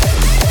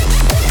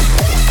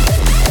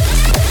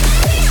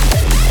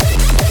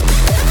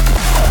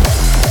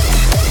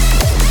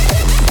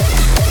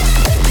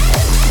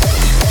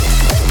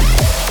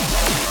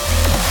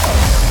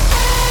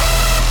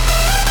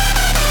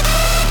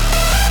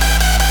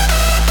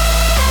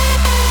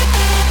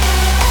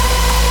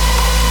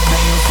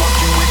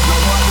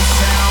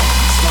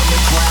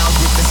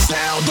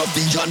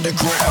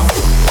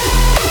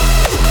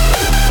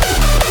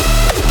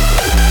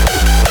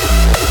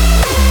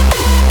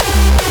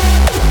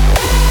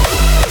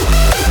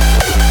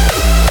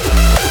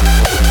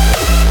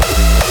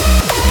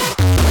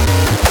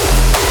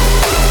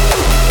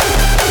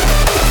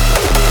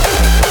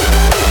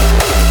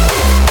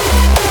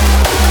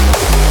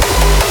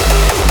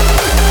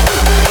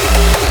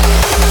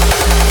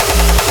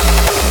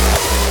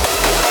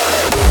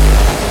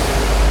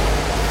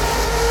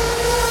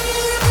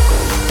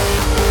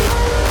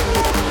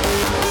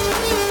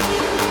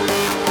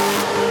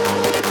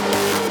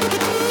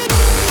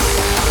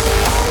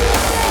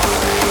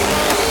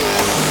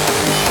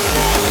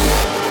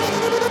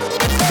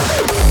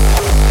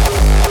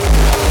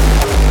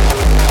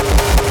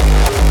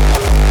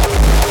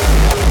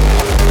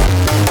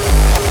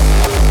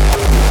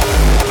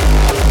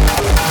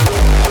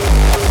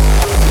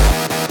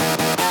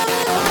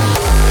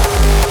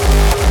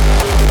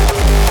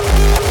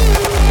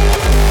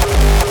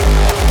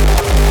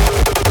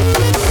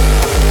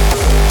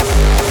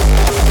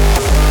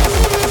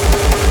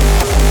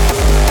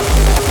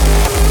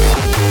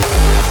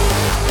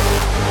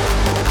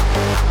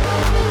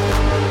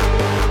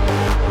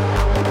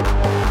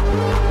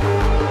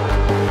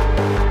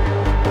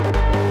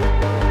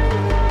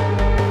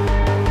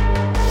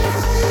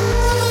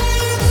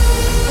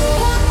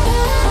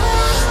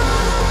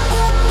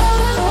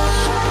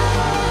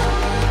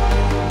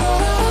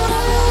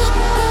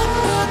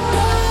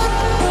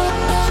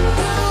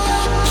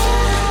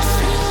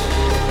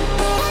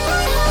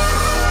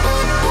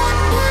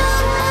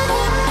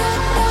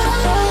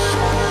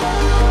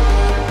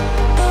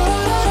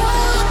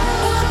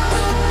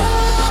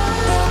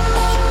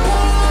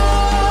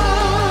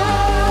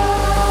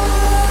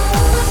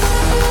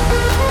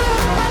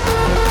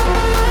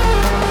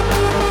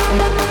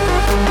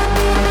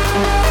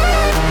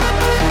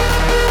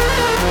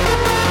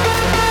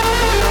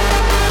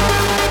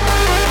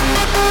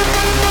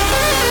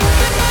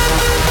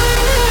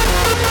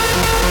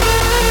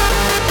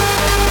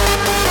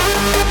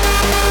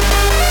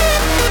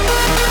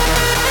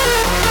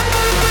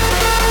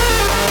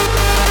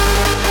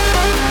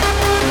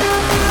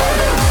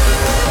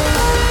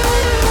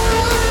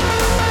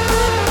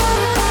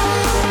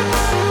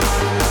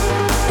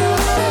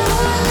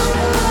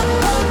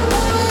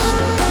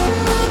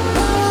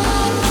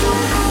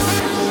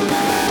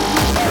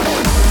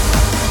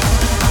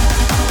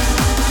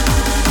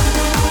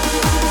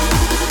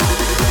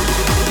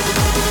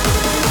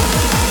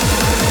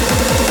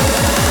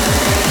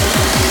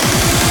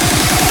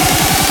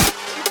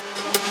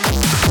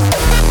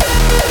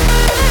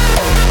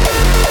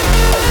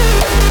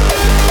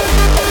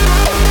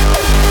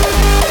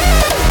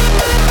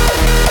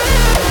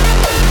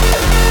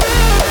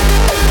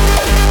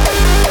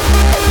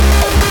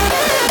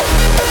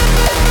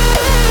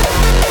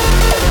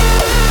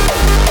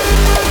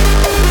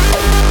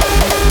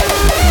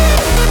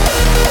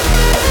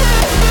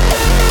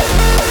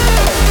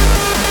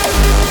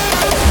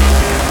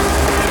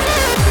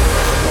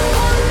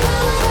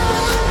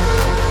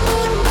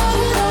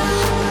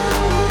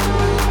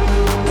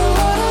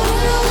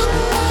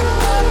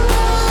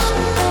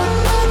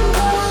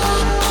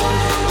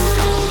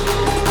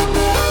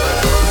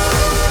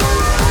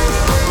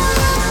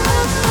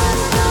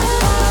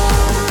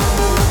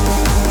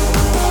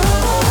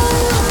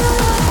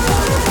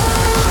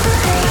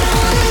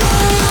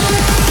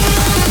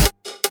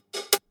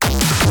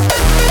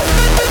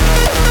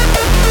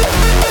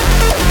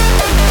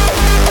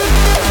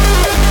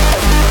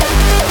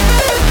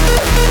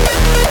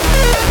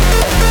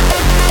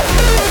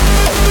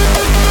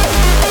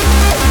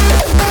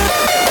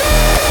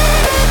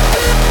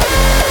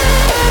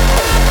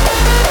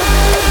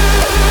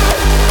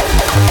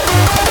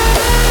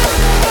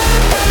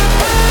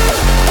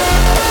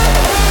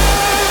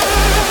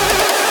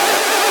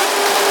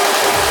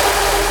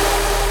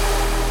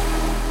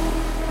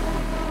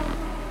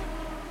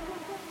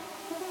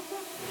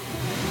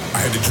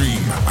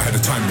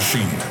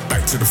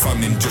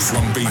 fun in just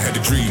one beat. I had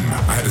a dream,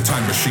 I had a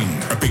time machine,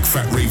 a big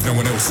fat rave no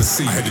one else has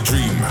seen. I had a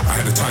dream, I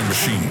had a time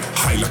machine,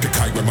 high like a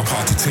kite with my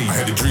party team. I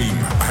had a dream,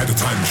 I had a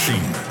time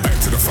machine, back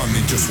to the fun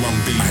in just one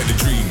beat. I had a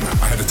dream,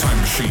 I had a time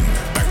machine,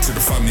 back to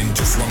the fun in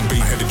just one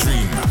beat. I had a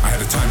dream, I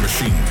had a time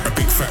machine, a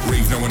big fat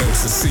rave no one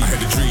else has seen. I had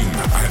a dream,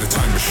 I had a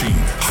time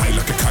machine, high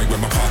like a kite with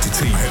my party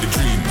team. I had a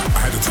dream,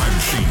 I had a time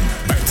machine,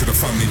 back to the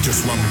fun in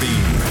just one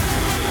beam.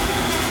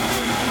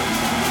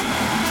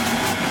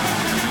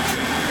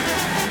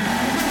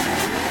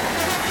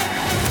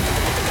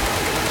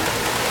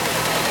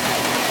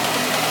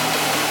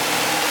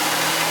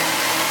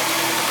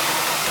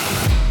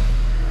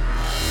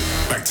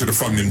 To the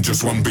fun in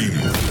just one beam.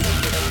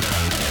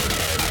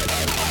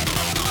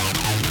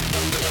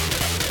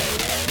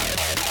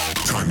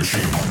 Time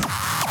machine.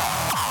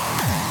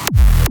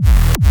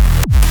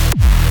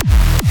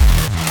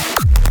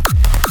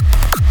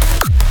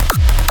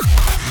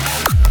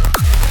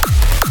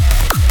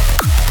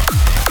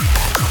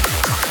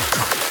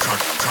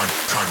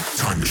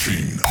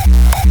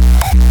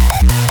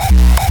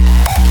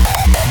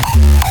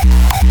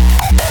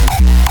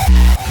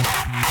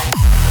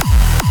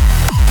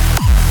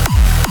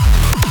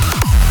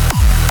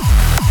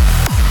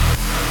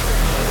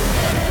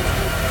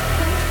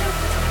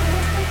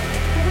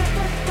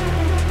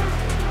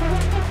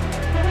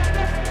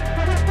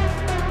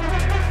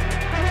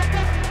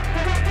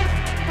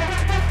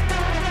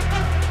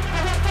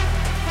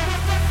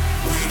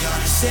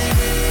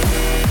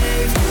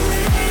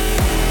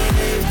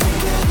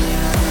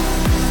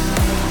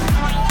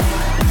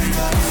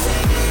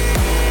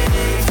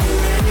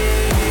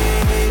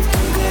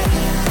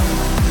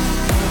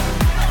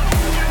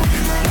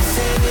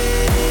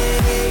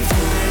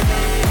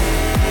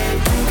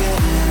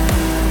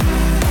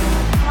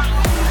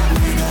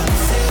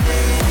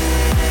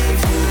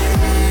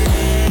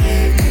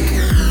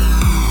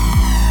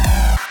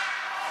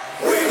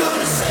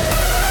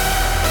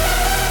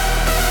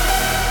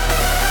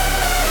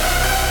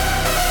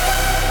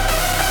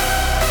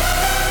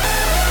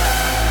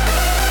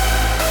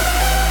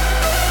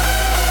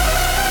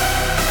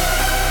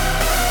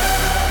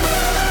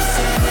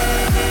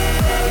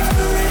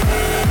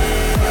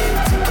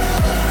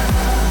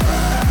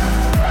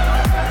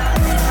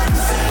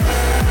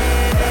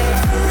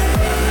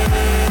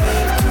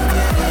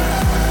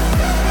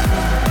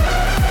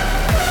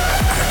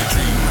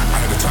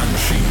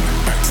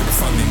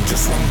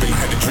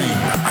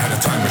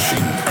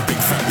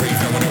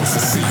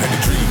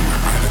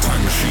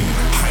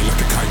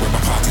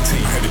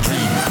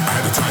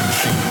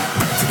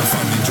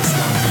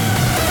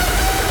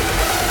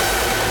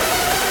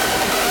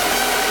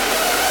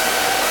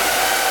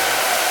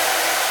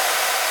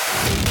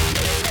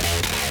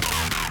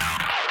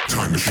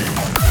 Time machine.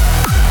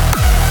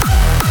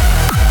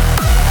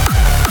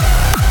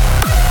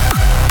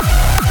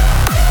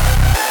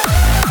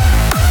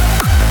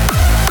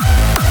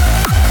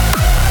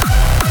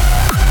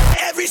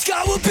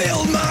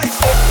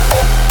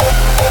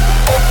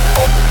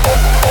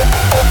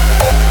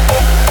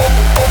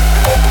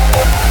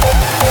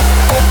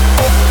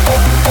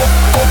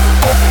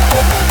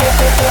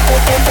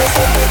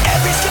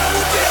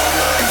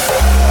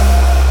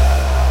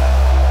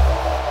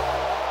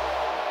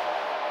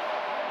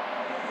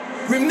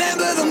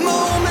 Remember the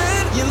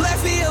moment you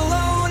left me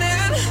alone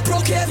and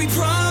broke every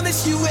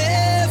promise you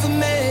ever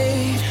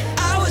made.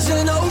 I was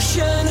an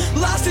ocean,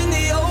 lost in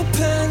the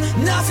open.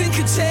 Nothing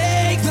could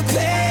take the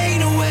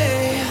pain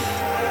away.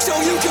 So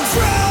you can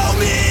throw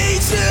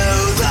me to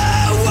the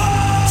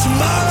wall.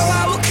 Tomorrow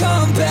I will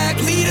come back,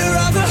 leader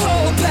of the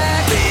whole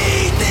pack.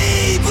 Beat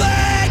me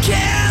black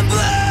and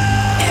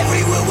blue.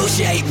 Every word will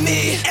shape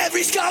me,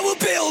 every scar will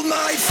build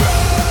my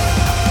throne.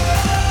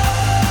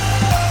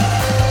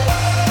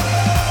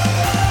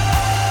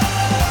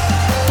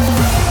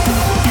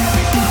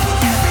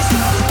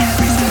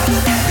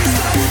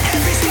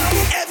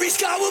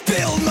 I will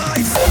build my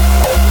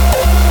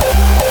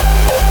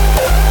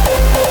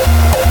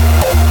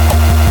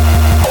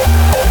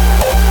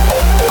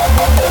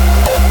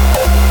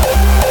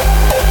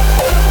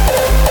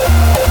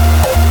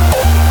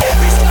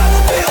every sky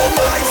will build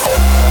my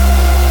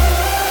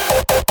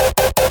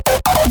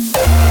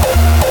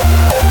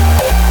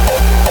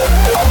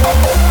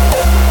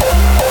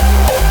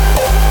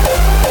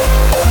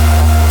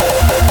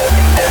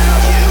now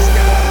you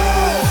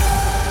know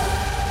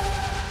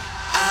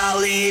I'll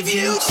leave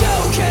you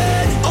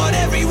choking on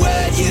every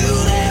word you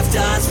left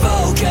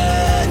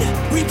unspoken.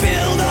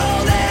 Rebuild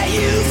all that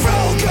you've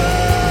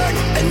broken,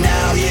 and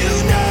now you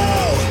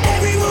know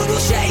every word will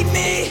shape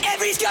me,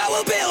 every scar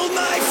will build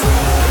my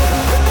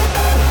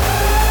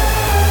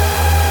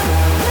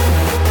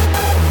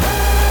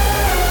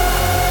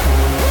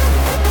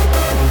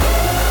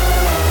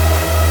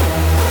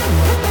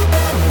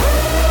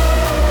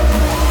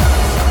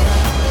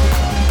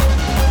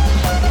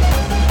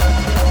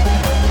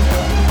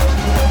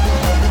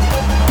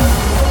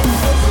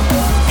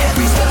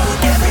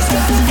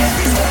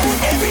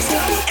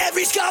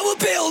every scar will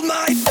build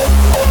my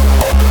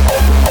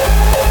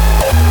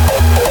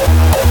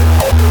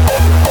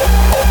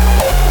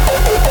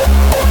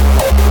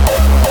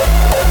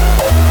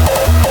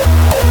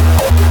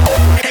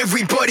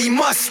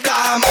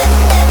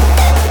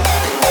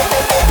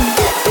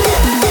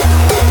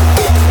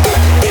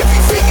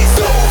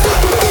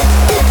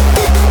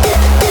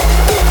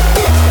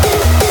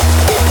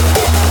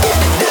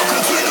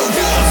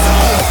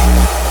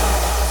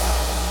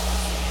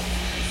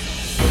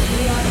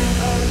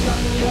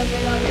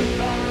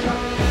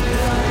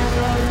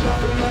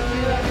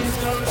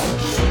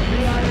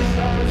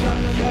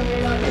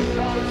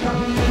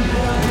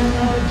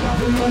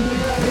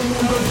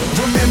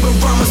Remember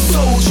I'm a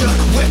soldier,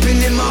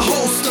 weapon in my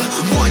holster.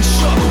 One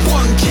shot,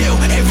 one kill,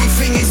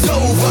 everything is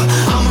over.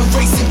 I'm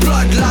erasing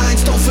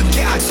bloodlines, don't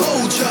forget I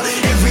told ya.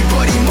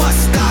 Everybody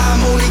must die,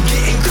 I'm only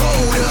getting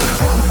colder.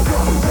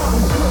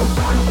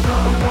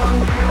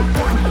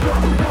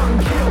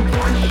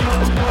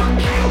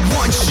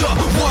 One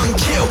shot, one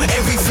kill,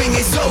 everything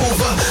is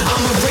over.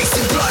 I'm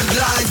erasing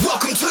bloodlines,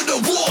 welcome to the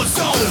war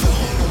zone.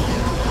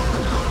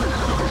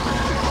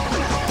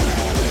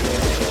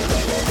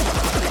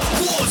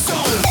 War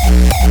zone.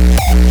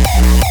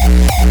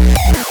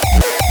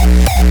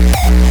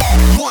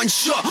 One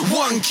shot,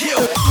 one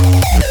kill.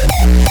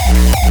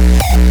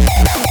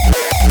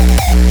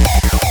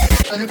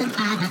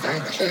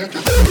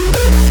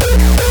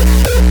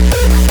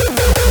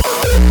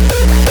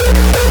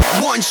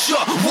 One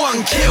shot,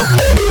 one kill.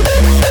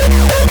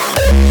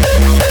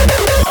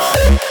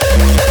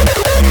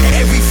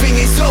 Everything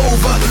is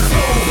over.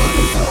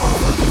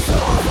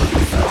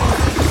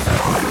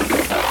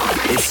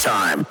 It's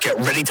time, get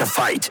ready to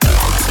fight.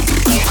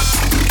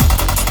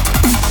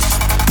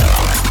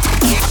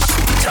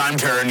 Time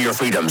to earn your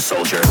freedom,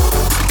 soldier.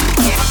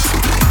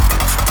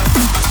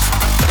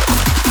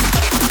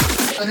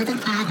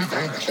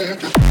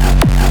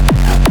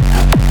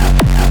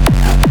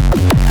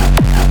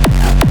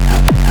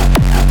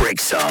 Break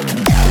some.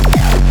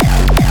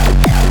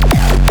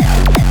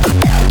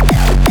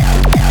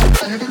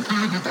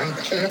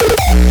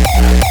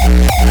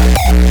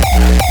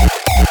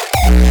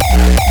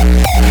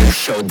 You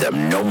showed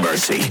them no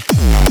mercy.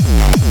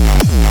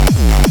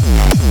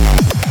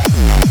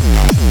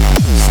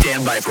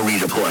 Stand by for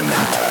redeployment.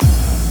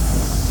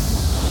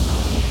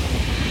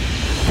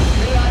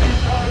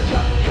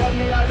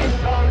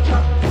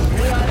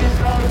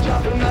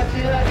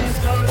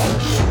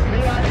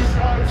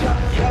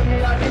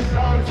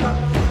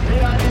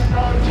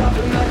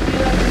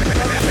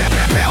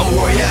 Battle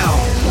Royale,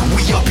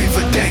 we up in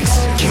the decks.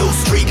 Kill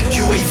streak,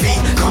 UAV,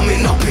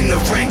 coming up in the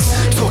ranks.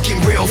 Talking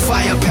real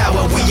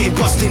firepower, we ain't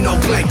busting no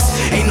blanks.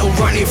 Ain't no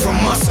running from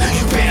us,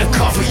 you better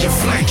cover your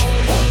flank.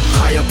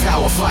 Higher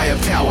power,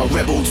 firepower,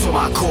 rebel to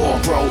my core,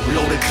 bro.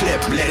 Load the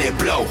clip, let it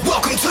blow.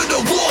 Welcome to the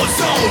war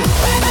zone.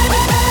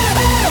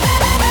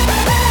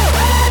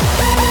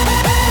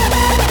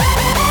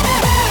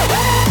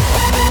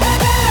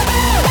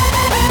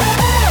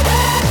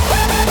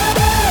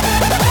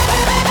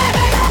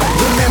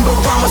 Remember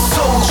I'm a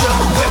soldier,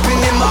 weapon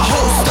in my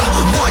holster.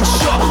 One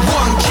shot,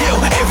 one kill,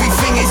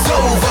 everything is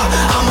over.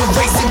 I'm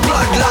erasing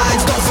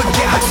bloodlines, don't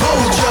forget I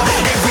told ya.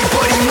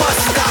 Everybody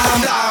must die.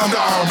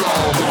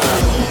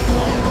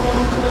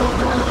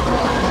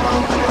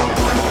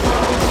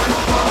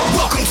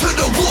 Welcome to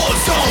the war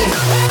zone.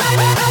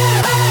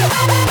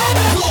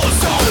 War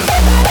zone.